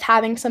with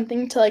having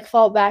something to like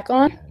fall back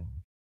on.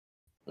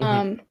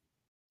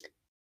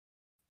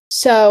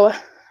 So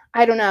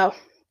I don't know.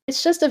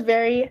 It's just a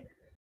very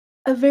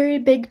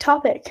big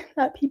topic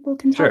that people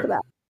can talk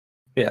about.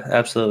 Yeah,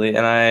 absolutely.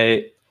 And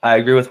I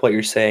agree with what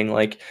you're saying.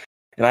 Like,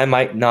 and I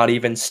might not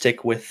even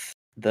stick with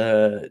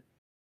the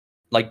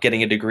like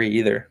getting a degree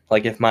either.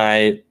 Like if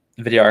my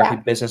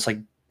videography business like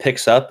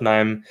picks up and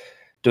I'm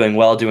doing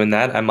well doing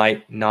that, I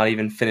might not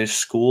even finish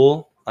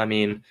school. I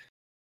mean,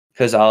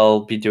 because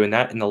I'll be doing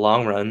that in the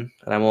long run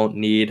and I won't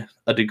need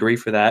a degree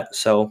for that.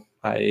 So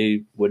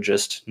I would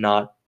just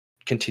not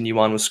continue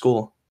on with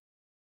school.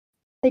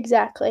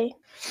 Exactly.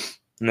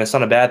 And that's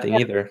not a bad thing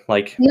either.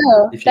 Like,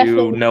 if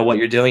you know what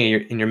you're doing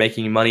and you're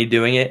making money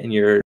doing it and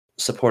you're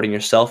supporting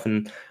yourself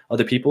and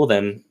other people,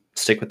 then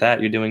stick with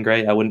that. You're doing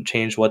great. I wouldn't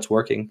change what's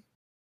working.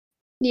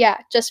 Yeah,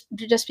 just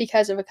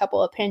because of a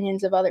couple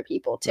opinions of other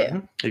people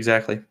too.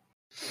 Exactly.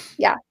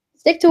 Yeah,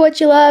 stick to what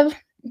you love.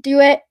 Do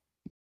it.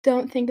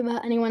 Don't think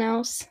about anyone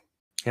else.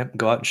 Yep,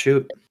 go out and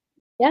shoot.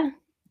 Yeah,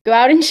 go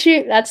out and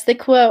shoot. That's the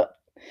quote.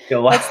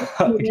 Go out. That's the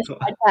quote of this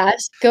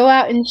podcast. Go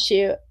out and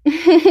shoot.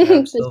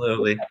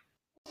 Absolutely.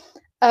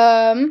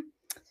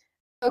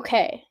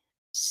 Okay,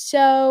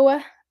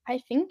 so I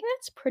think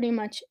that's pretty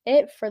much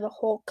it for the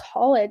whole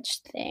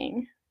college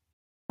thing.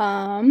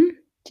 Do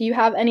you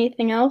have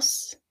anything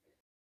else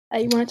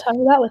that you want to talk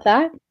about with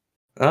that?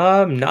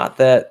 Not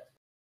that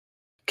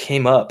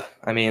came up.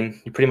 I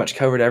mean, you pretty much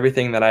covered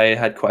everything that I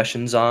had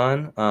questions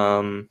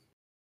on.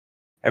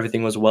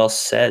 Everything was well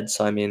said,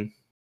 so I mean,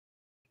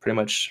 pretty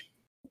much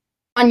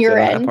on your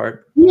end. On that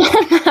part.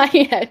 My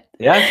end.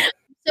 Yeah.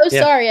 So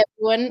sorry,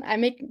 everyone. I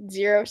make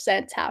 0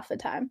 cents half the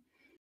time.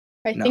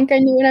 I think I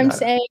knew what I'm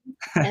saying,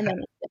 and then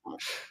I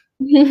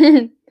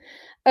don't.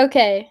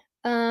 Okay.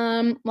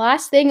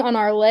 Last thing on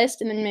our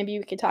list, and then maybe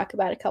we could talk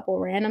about a couple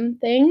random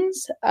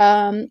things.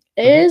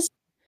 Is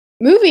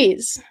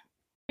movies.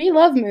 We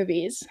love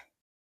movies.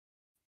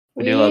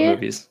 We do love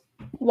movies.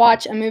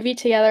 Watch a movie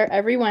together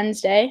every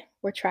Wednesday,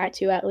 or try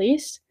to at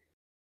least.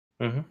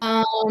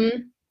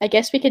 I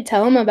guess we could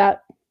tell them about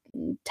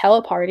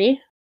Teleparty.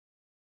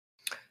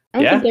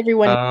 I don't think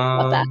everyone knows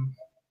about that.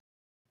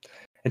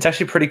 It's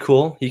actually pretty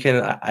cool. You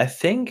can, I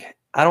think,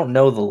 I don't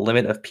know the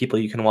limit of people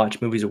you can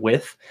watch movies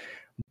with,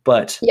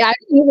 but yeah, I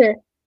don't either.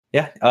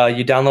 Yeah,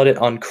 you download it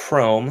on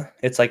Chrome.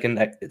 It's like an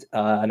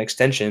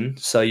extension,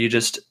 so you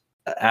just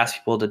ask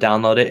people to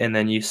download it, and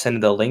then you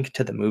send the link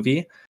to the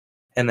movie,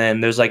 and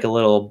then there's like a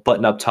little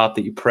button up top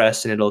that you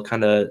press, and it'll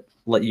kind of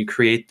let you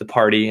create the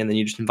party, and then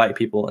you just invite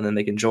people, and then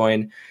they can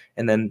join,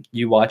 and then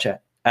you watch it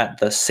at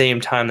the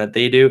same time that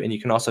they do, and you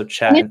can also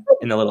chat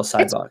in the little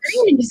side box. It's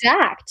pretty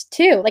exact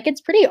too. Like it's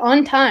pretty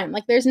on time.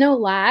 Like there's no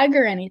lag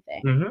or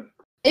anything.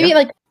 Maybe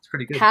like it's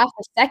pretty good. half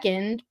a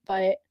second,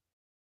 but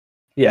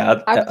yeah.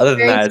 Other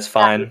than that, it's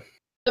fine.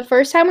 The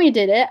first time we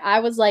did it, I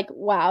was like,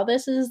 "Wow,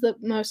 this is the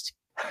most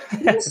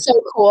this is so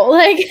cool!"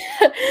 Like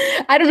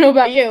I don't know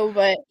about you,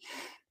 but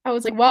I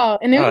was like, "Wow!"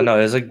 And then no,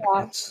 it's like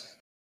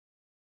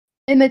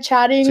in the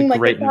chatting, it's a like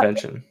great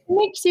invention. It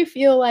makes you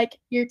feel like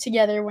you're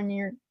together when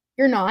you're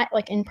not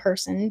like in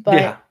person, but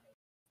yeah,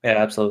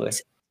 absolutely.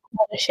 It's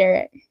cool to share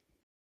it.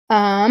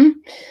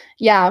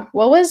 Yeah.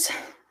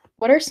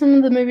 What are some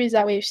of the movies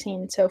that we've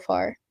seen so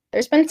far?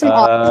 There's been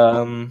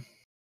some.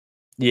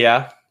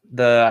 Yeah.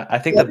 I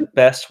think the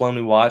best one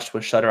we watched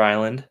was Shutter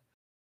Island.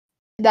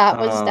 That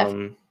was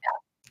definitely.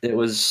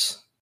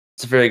 It's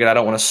very good. I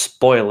don't want to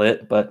spoil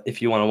it, but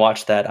if you want to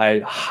watch that, I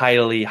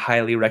highly,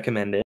 highly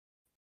recommend it.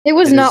 It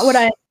was not what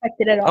I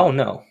expected at all. Oh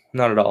no,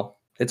 not at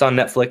all. It's on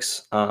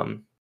Netflix.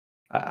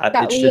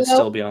 It should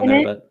still be on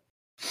there, but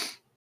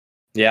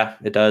yeah,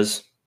 it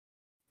does.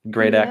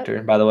 Great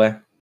actor, by the way.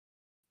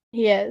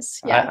 He is.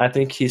 Yeah. I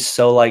think he's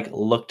so like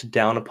looked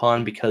down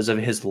upon because of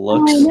his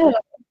looks. I know.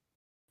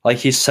 Like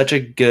he's such a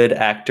good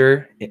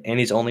actor, and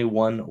he's only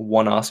won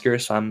one Oscar,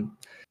 so I'm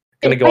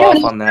gonna go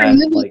off on that.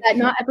 Like that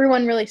not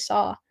everyone really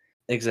saw.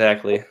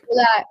 Exactly.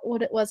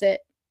 What was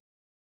it?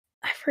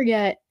 I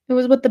forget. It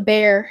was with the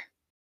bear.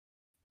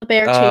 The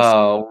bear chase.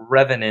 Oh,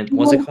 Revenant.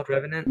 Was it called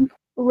Revenant?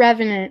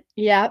 Revenant.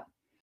 Yep.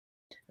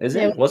 Is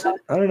it? Was it?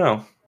 I don't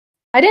know.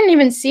 I didn't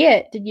even see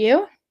it. Did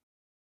you?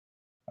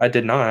 I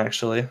did not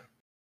actually.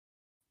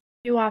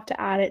 You have to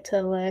add it to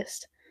the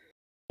list.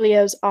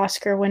 Leo's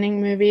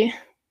Oscar-winning movie.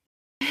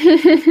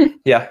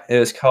 Yeah, it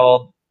was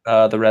called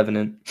The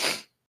Revenant.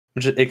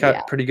 It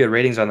got pretty good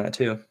ratings on that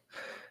too.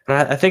 And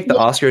I think the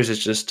Oscars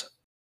is just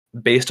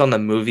based on the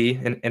movie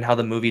and how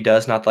the movie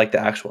does, not like the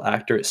actual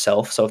actor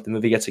itself. So if the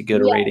movie gets a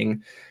good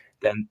rating,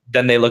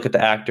 then they look at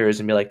the actors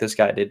and be like, this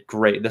guy did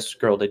great, this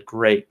girl did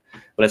great.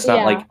 But it's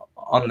not like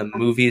on the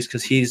movies,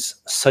 because he's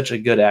such a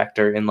good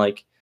actor and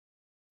like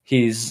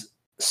he's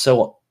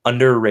so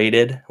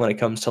underrated when it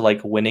comes to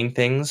like winning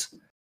things.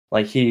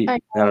 Like I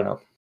don't know.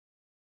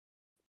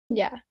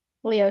 Yeah,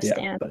 Leo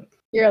Stan. But...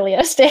 You're a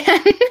Leo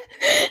Stan.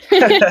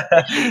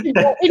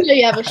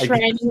 You have a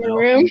shrine in your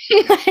room.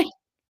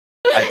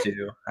 I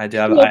do. I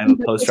have a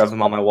poster of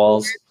him on my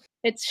walls.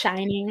 It's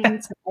shining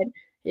inside.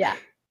 Yeah.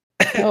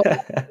 Oh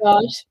my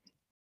gosh.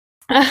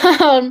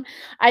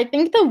 I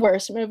think the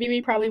worst movie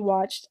we probably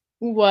watched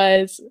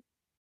was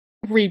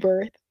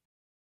Rebirth.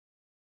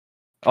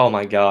 Oh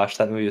my gosh,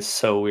 that movie is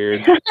so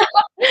weird.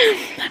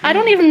 I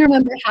don't even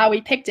remember how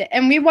we picked it,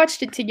 and we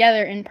watched it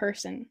together in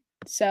person.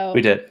 So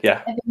we did,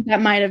 yeah. I think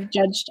that might have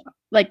judged,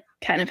 like,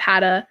 kind of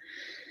had a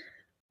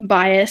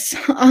bias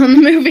on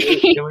the movie.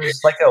 It was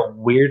like a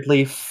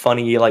weirdly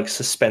funny, like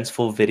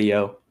suspenseful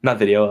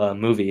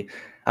movie.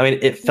 I mean,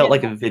 it felt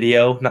like a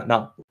video,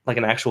 not like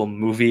an actual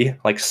movie.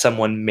 Like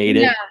someone made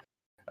it.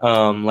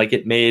 Like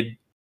it made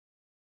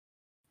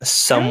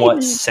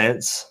somewhat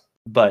sense,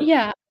 but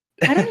I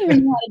don't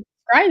even know how to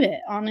describe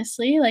it,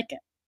 honestly. Like,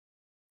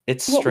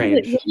 it's strange.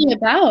 What was it really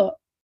about?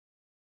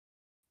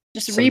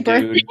 Just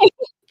rebirthing.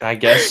 I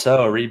guess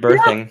so.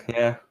 Rebirthing.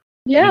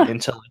 Yeah.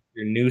 Into like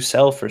your new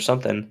self or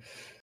something.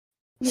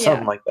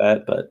 Something like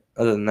that. But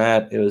other than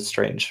that, it was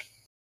strange.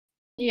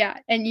 Yeah.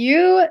 And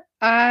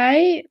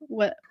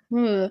what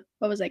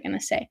was I going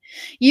to say?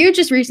 You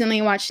just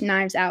recently watched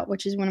Knives Out,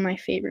 which is one of my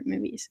favorite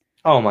movies.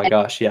 Oh my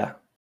gosh, yeah.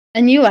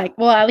 And you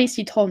at least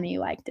you told me you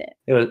liked it.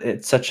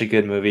 It's such a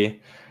good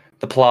movie.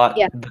 The plot,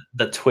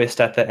 the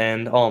twist at the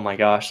end. Oh my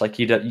gosh, like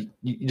you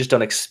just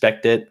don't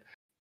expect it.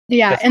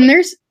 Yeah, and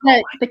there's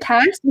the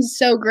cast is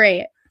so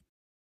great.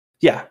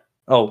 Yeah.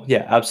 Oh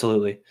yeah,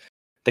 absolutely.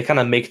 They kind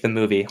of make the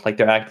movie. Like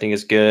their acting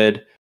is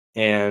good,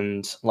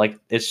 and like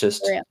it's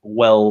just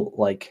well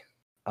like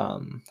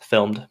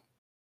filmed,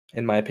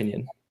 in my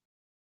opinion.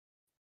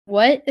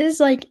 What is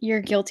like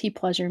your guilty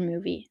pleasure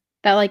movie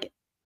that like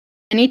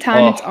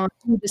anytime it's on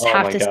you just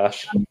have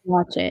to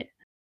watch it?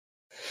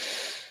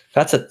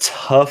 That's a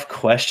tough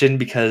question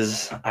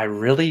because I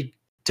really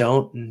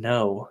don't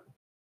know.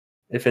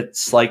 If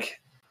it's like,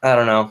 I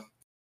don't know,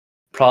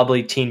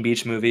 probably Teen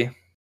Beach Movie.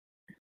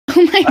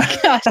 Oh my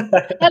gosh,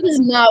 that is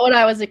not what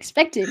I was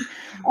expecting.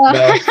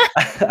 No,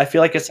 I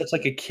feel like it's such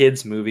like a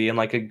kid's movie and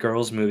like a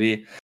girl's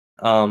movie.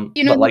 But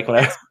like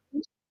when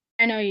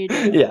I know you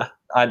do. Yeah,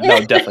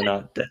 no, definitely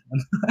not.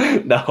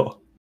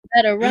 No.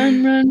 Better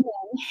run.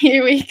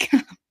 Here we go.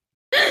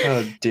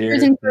 Oh dear.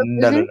 Cruising for a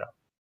No. Cruising?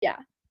 Yeah.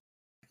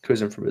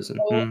 Cruising for Prison.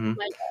 Oh Hmm.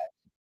 my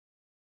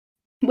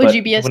god. Would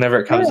you But be a whenever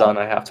it comes surfer? on,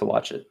 I have to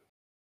watch it.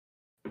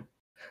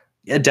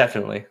 Yeah,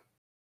 definitely.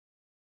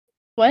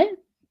 What?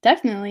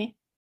 Definitely.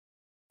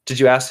 Did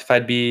you ask if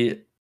I'd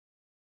be?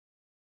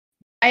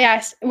 I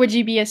asked, would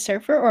you be a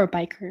surfer or a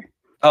biker?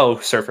 Oh,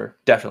 surfer.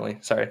 Definitely.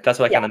 Sorry, that's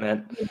what I Yeah. kind of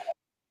meant.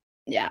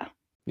 Yeah.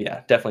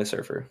 Yeah, definitely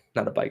surfer,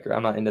 not a biker.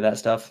 I'm not into that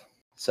stuff.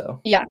 So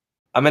Yeah.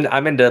 I'm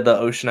into the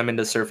ocean. I'm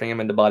into surfing.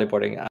 I'm into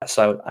bodyboarding.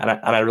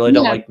 And I really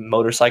don't Yeah. like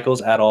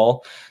motorcycles at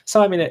all.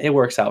 So I mean, it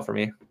works out for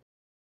me.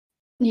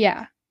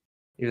 Yeah.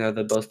 Even though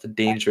they're both the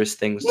dangerous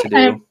things to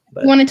And do.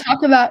 you want to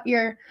talk about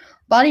your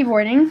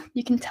bodyboarding?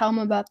 You can tell them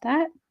about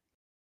that.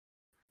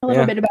 A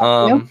little bit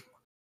about you.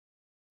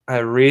 I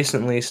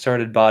recently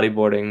started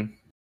bodyboarding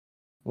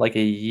like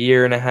a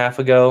year and a half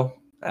ago.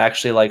 I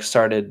actually like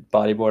started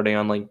bodyboarding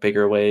on like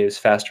bigger waves,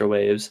 faster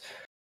waves,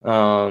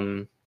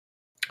 um,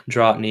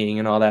 drop kneeing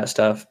and all that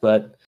stuff.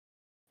 But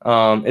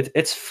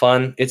it's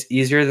fun. It's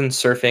easier than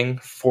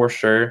surfing for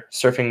sure.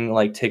 Surfing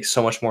like takes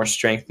so much more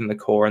strength in the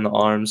core and the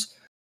arms.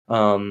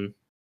 Um,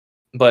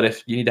 but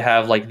if you need to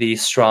have like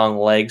these strong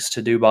legs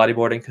to do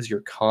bodyboarding because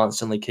you're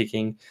constantly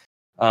kicking,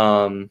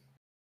 um,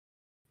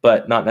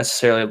 but not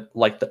necessarily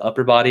like the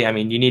upper body. I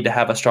mean, you need to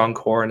have a strong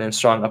core and a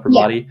strong upper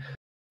Yeah. body,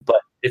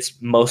 but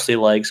it's mostly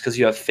legs because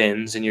you have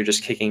fins and you're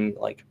just kicking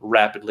like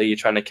rapidly. You're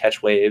trying to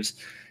catch waves,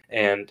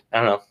 and I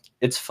don't know.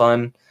 It's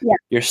fun. Yeah.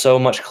 You're so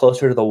much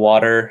closer to the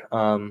water.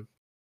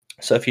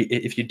 So if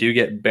you do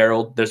get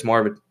barreled, there's more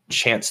of a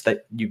chance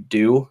that you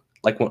do.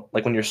 Like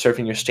when you're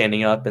surfing, you're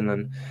standing up, and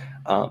then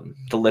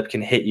the lip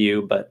can hit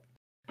you. But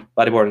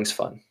bodyboarding's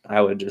fun. I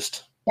would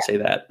just say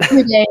that.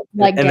 Every day,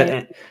 leg day.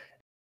 and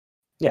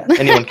yeah,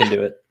 anyone can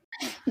do it.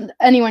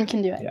 Anyone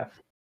can do it. Yeah. If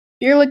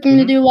you're looking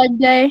to Mhm. do leg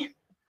day,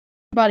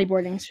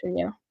 bodyboarding's for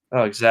you.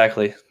 Oh,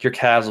 exactly. Your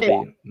calves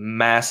will be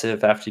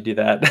massive after you do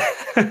that.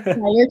 Yeah,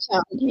 you're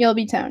toned. You'll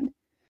be toned.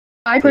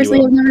 I You personally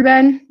will. have never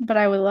been, but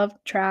I would love to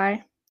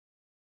try.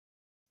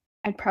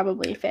 I'd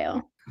probably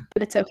fail,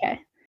 but it's okay.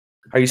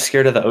 Are you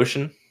scared of the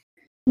ocean?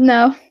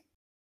 No,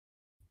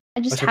 I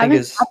just Which I think haven't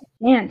is had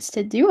a chance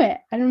to do it.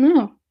 I don't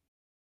know.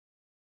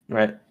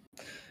 right.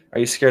 Are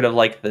you scared of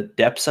like the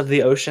depths of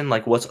the ocean,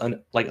 like what's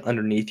like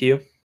underneath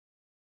you?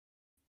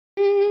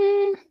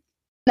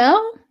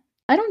 No,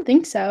 I don't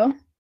think so.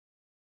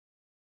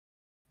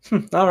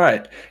 All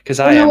right, because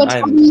I I don't know am. what's I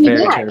am holding me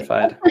very back.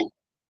 terrified.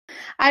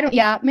 I don't.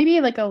 Yeah, maybe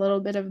like a little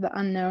bit of the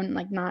unknown,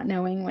 like not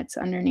knowing what's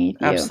underneath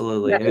you.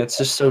 Absolutely, That and is it's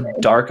just so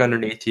dark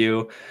underneath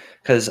you.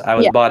 Because I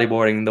was Yeah.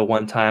 bodyboarding the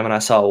one time and I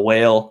saw a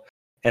whale,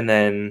 and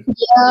then it was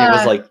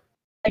Yeah, like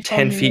I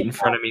 10 told feet you in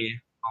front of me.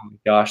 Oh my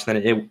gosh! Then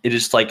it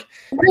just like it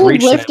kind of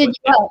reached and it lifted would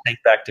you up. sink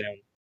back down.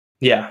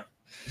 Yeah,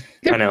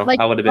 I know. Like,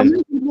 I would have how been.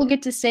 many people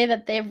get to say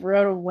that they've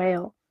rode a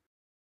whale?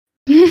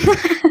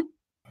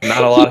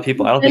 Not a lot of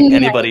people. I don't think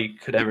anybody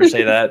could ever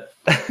say that.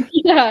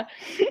 Yeah,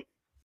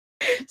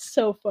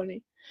 so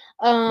funny.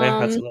 Yeah,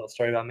 that's a little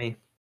story about me.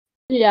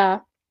 Yeah,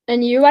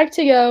 and you like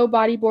to go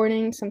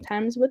bodyboarding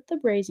sometimes with the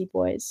Brazy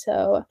Boys,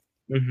 so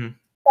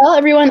tell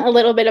everyone a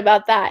little bit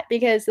about that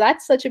because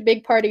that's such a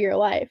big part of your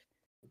life.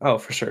 Oh,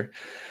 for sure.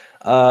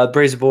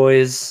 Brazy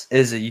Boys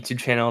is a YouTube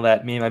channel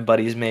that me and my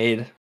buddies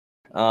made.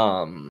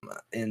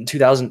 In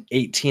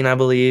 2018, I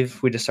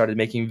believe, we just started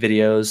making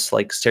videos,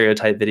 like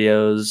stereotype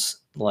videos.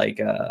 Like,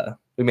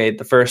 we made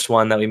the first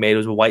one that we made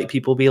was White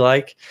People Be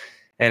Like,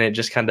 and it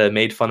just kind of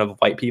made fun of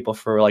white people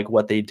for like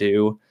what they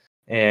do.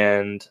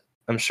 And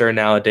I'm sure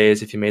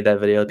nowadays, if you made that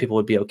video, people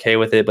would be okay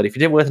with it. But if you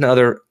did it with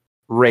another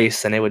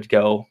race, then it would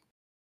go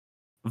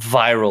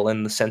viral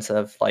in the sense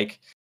of like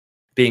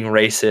being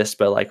racist.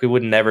 But like, we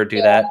would never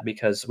do that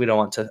because we don't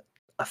want to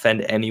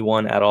offend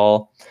anyone at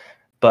all.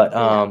 But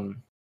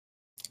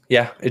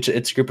yeah, it's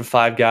a group of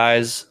 5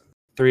 guys.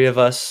 4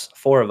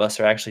 of us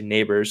are actually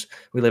neighbors.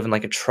 We live in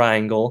like a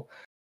triangle.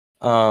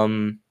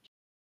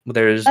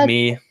 There's That's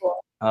me. so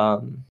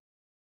cool.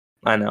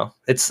 I know.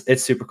 It's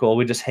super cool.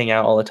 We just hang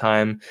out all the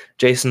time.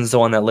 Jason's the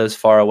one that lives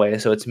far away,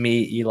 so it's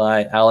me,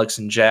 Eli, Alex,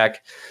 and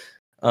Jack.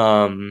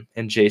 And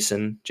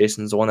Jason.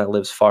 Jason's the one that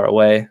lives far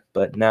away.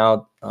 But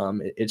now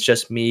it's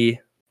just me,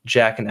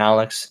 Jack, and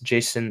Alex.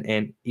 Jason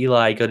and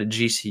Eli go to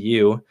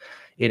GCU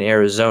in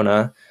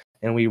Arizona,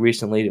 and we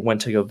recently went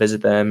to go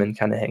visit them and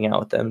kind of hang out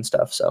with them and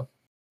stuff. So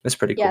it's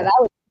pretty cool. Yeah,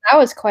 that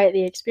was quite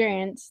the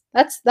experience.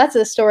 That's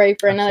a story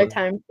for another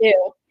time too.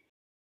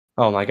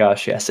 Oh my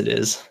gosh, yes, it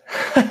is.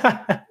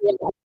 Yeah.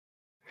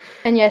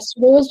 And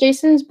yesterday was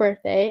Jason's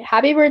birthday.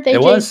 Happy birthday,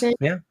 It was, Jason.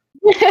 yeah.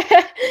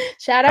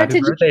 Shout out Happy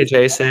to birthday,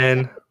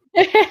 Jason.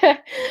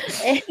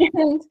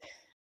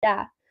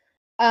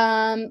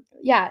 And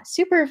yeah,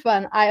 super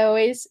fun. I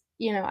always,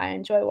 I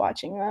enjoy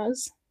watching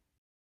those.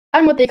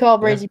 I'm what they call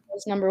Brazy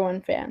Boys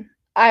 #1 fan.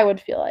 I would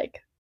feel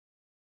like.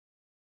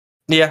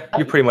 Yeah,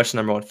 you're pretty much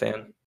the #1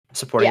 fan,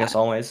 supporting us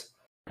always.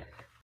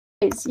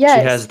 Yes. She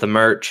has the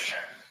merch.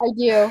 I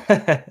do.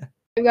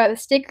 I've got the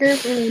sticker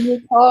from the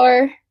new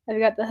car. I've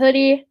got the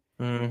hoodie.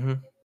 Mm-hmm.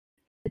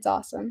 It's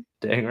awesome.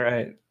 Dang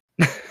right.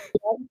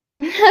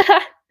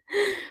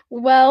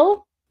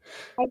 Well,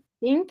 I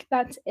think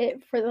that's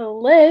it for the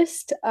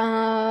list.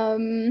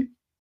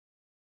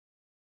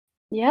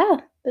 Yeah,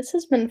 this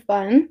has been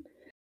fun.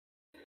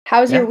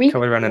 How's your week?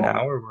 Covered around an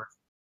hour worth.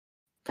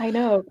 I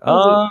know,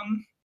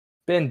 crazy.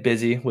 Been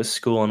busy with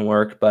school and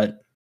work,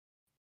 but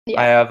I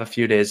Yeah. have a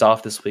few days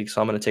off this week,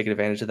 so I'm gonna take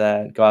advantage of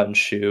that. Go out and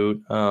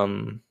shoot.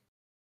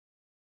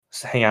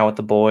 Just hang out with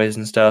the boys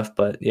and stuff.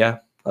 But yeah,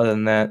 other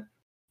than that,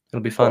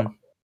 it'll be fun. Cool.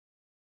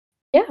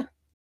 Yeah.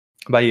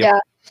 How about you? Yeah.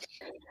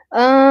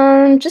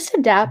 Just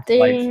adapting.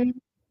 Life.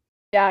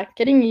 Yeah,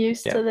 getting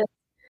used Yeah. to the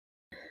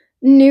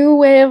new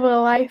way of a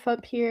life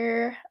up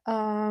here.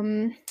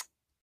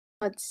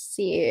 Let's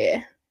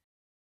see.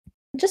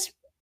 Just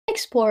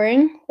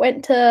exploring.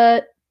 Went to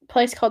a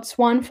place called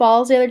Swan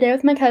Falls the other day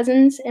with my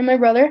cousins and my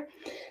brother.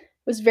 It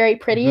was very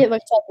pretty. Mhm. It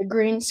looked like a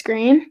green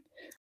screen.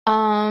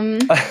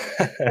 It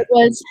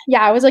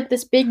was like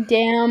this big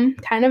dam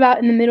kind of out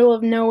in the middle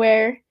of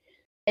nowhere,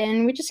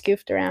 and we just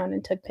goofed around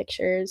and took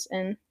pictures,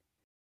 and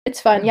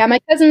it's fun. Yeah, my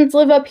cousins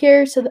live up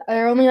here, so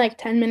they're only like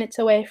 10 minutes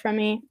away from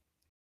me.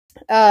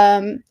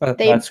 They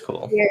That's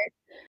cool. here.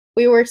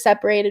 We were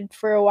separated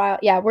for a while.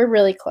 Yeah, we're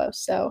really close,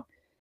 so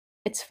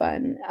it's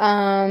fun.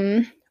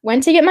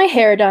 Went to get my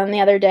hair done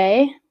the other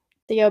day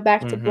to go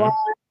back to blonde.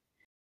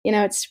 You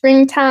know, it's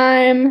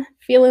springtime,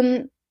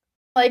 feeling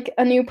like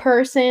a new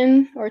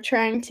person, or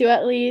trying to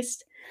at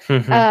least.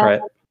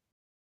 Right.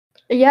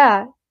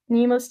 Yeah,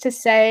 needless to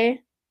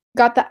say,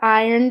 got the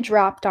iron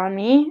dropped on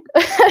me.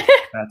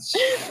 That's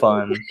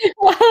fun.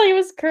 While he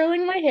was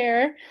curling my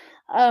hair.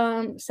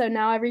 So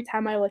now every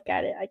time I look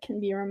at it, I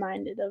can be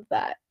reminded of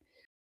that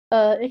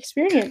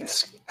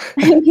experience.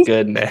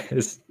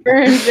 Goodness.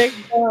 Burn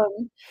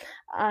victim.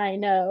 I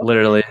know.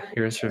 Literally,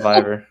 you're a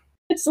survivor.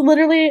 It's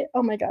literally,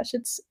 oh my gosh,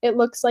 it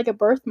looks like a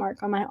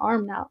birthmark on my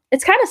arm now.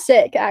 It's kind of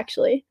sick,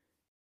 actually,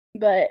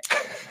 but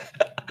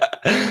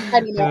I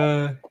don't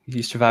know.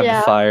 You survived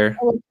the fire.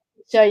 I will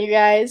show you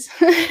guys.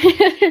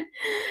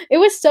 It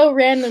was so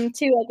random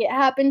too. Like, it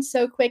happened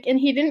so quick, and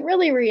he didn't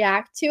really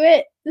react to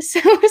it. So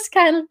it was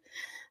kind of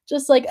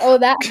just like, oh,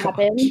 that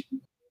happened.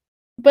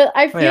 But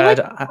I feel like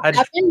if it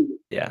happened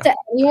to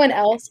anyone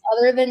else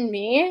other than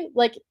me,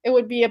 like, it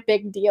would be a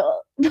big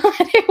deal. But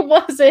it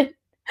wasn't.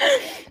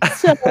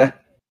 So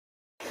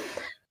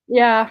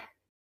yeah.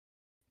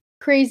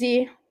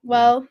 Crazy.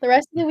 Well, the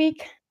rest of the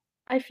week,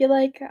 I feel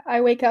like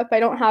I wake up, I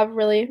don't have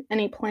really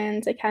any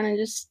plans. I kind of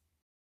just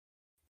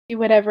do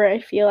whatever I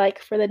feel like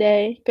for the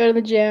day. Go to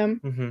the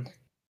gym,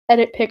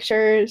 edit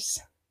pictures.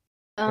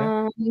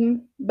 But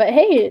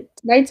hey,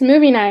 tonight's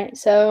movie night,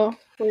 so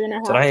we're gonna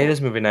have tonight it is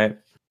movie night.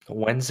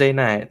 Wednesday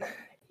night.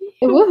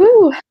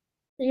 Woohoo!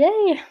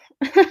 Yay!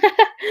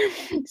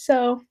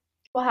 So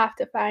we'll have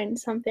to find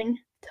something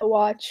to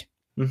watch.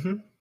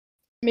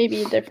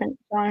 Maybe a different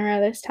genre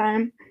this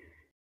time.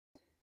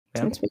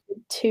 Since we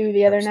did 2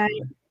 the other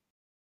night.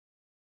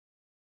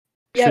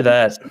 True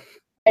that.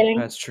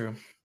 That's true.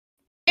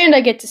 And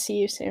I get to see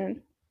you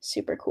soon.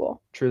 Super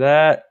cool. True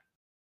that.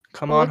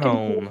 Come on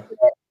home.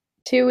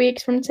 2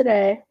 weeks from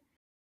today.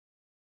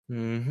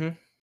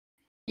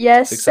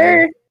 Yes,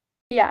 sir.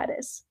 Yeah, it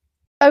is.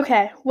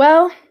 Okay,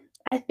 well,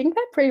 I think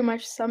that pretty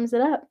much sums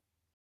it up.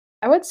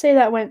 I would say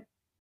that went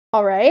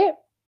all right.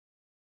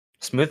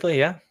 Smoothly,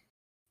 yeah.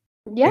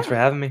 Yeah. Thanks for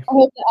having me. I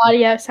hope the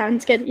audio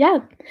sounds good. Yeah.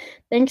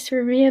 Thanks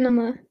for being on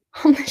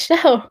the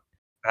show.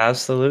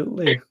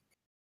 Absolutely.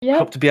 Yeah.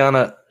 Hope to be on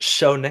a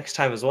show next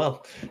time as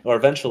well, or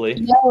eventually.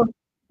 No,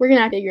 we're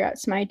gonna have to figure out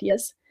some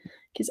ideas,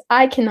 because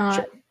I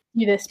cannot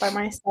do this by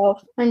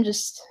myself. I'm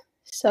just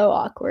so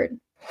awkward.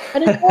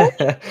 But it's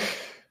good.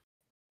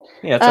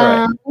 Yeah, it's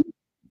all right.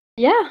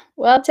 Yeah.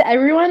 Well, to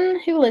everyone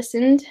who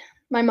listened,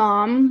 my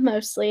mom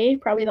mostly,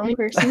 probably the only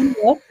person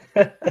who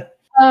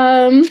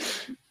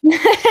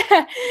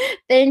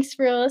thanks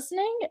for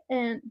listening,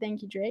 and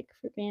thank you, Drake,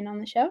 for being on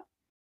the show.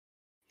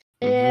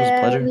 It was a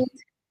pleasure.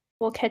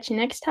 We'll catch you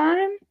next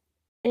time,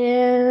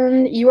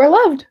 and you are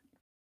loved.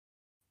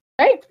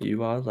 Right?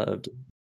 You are loved.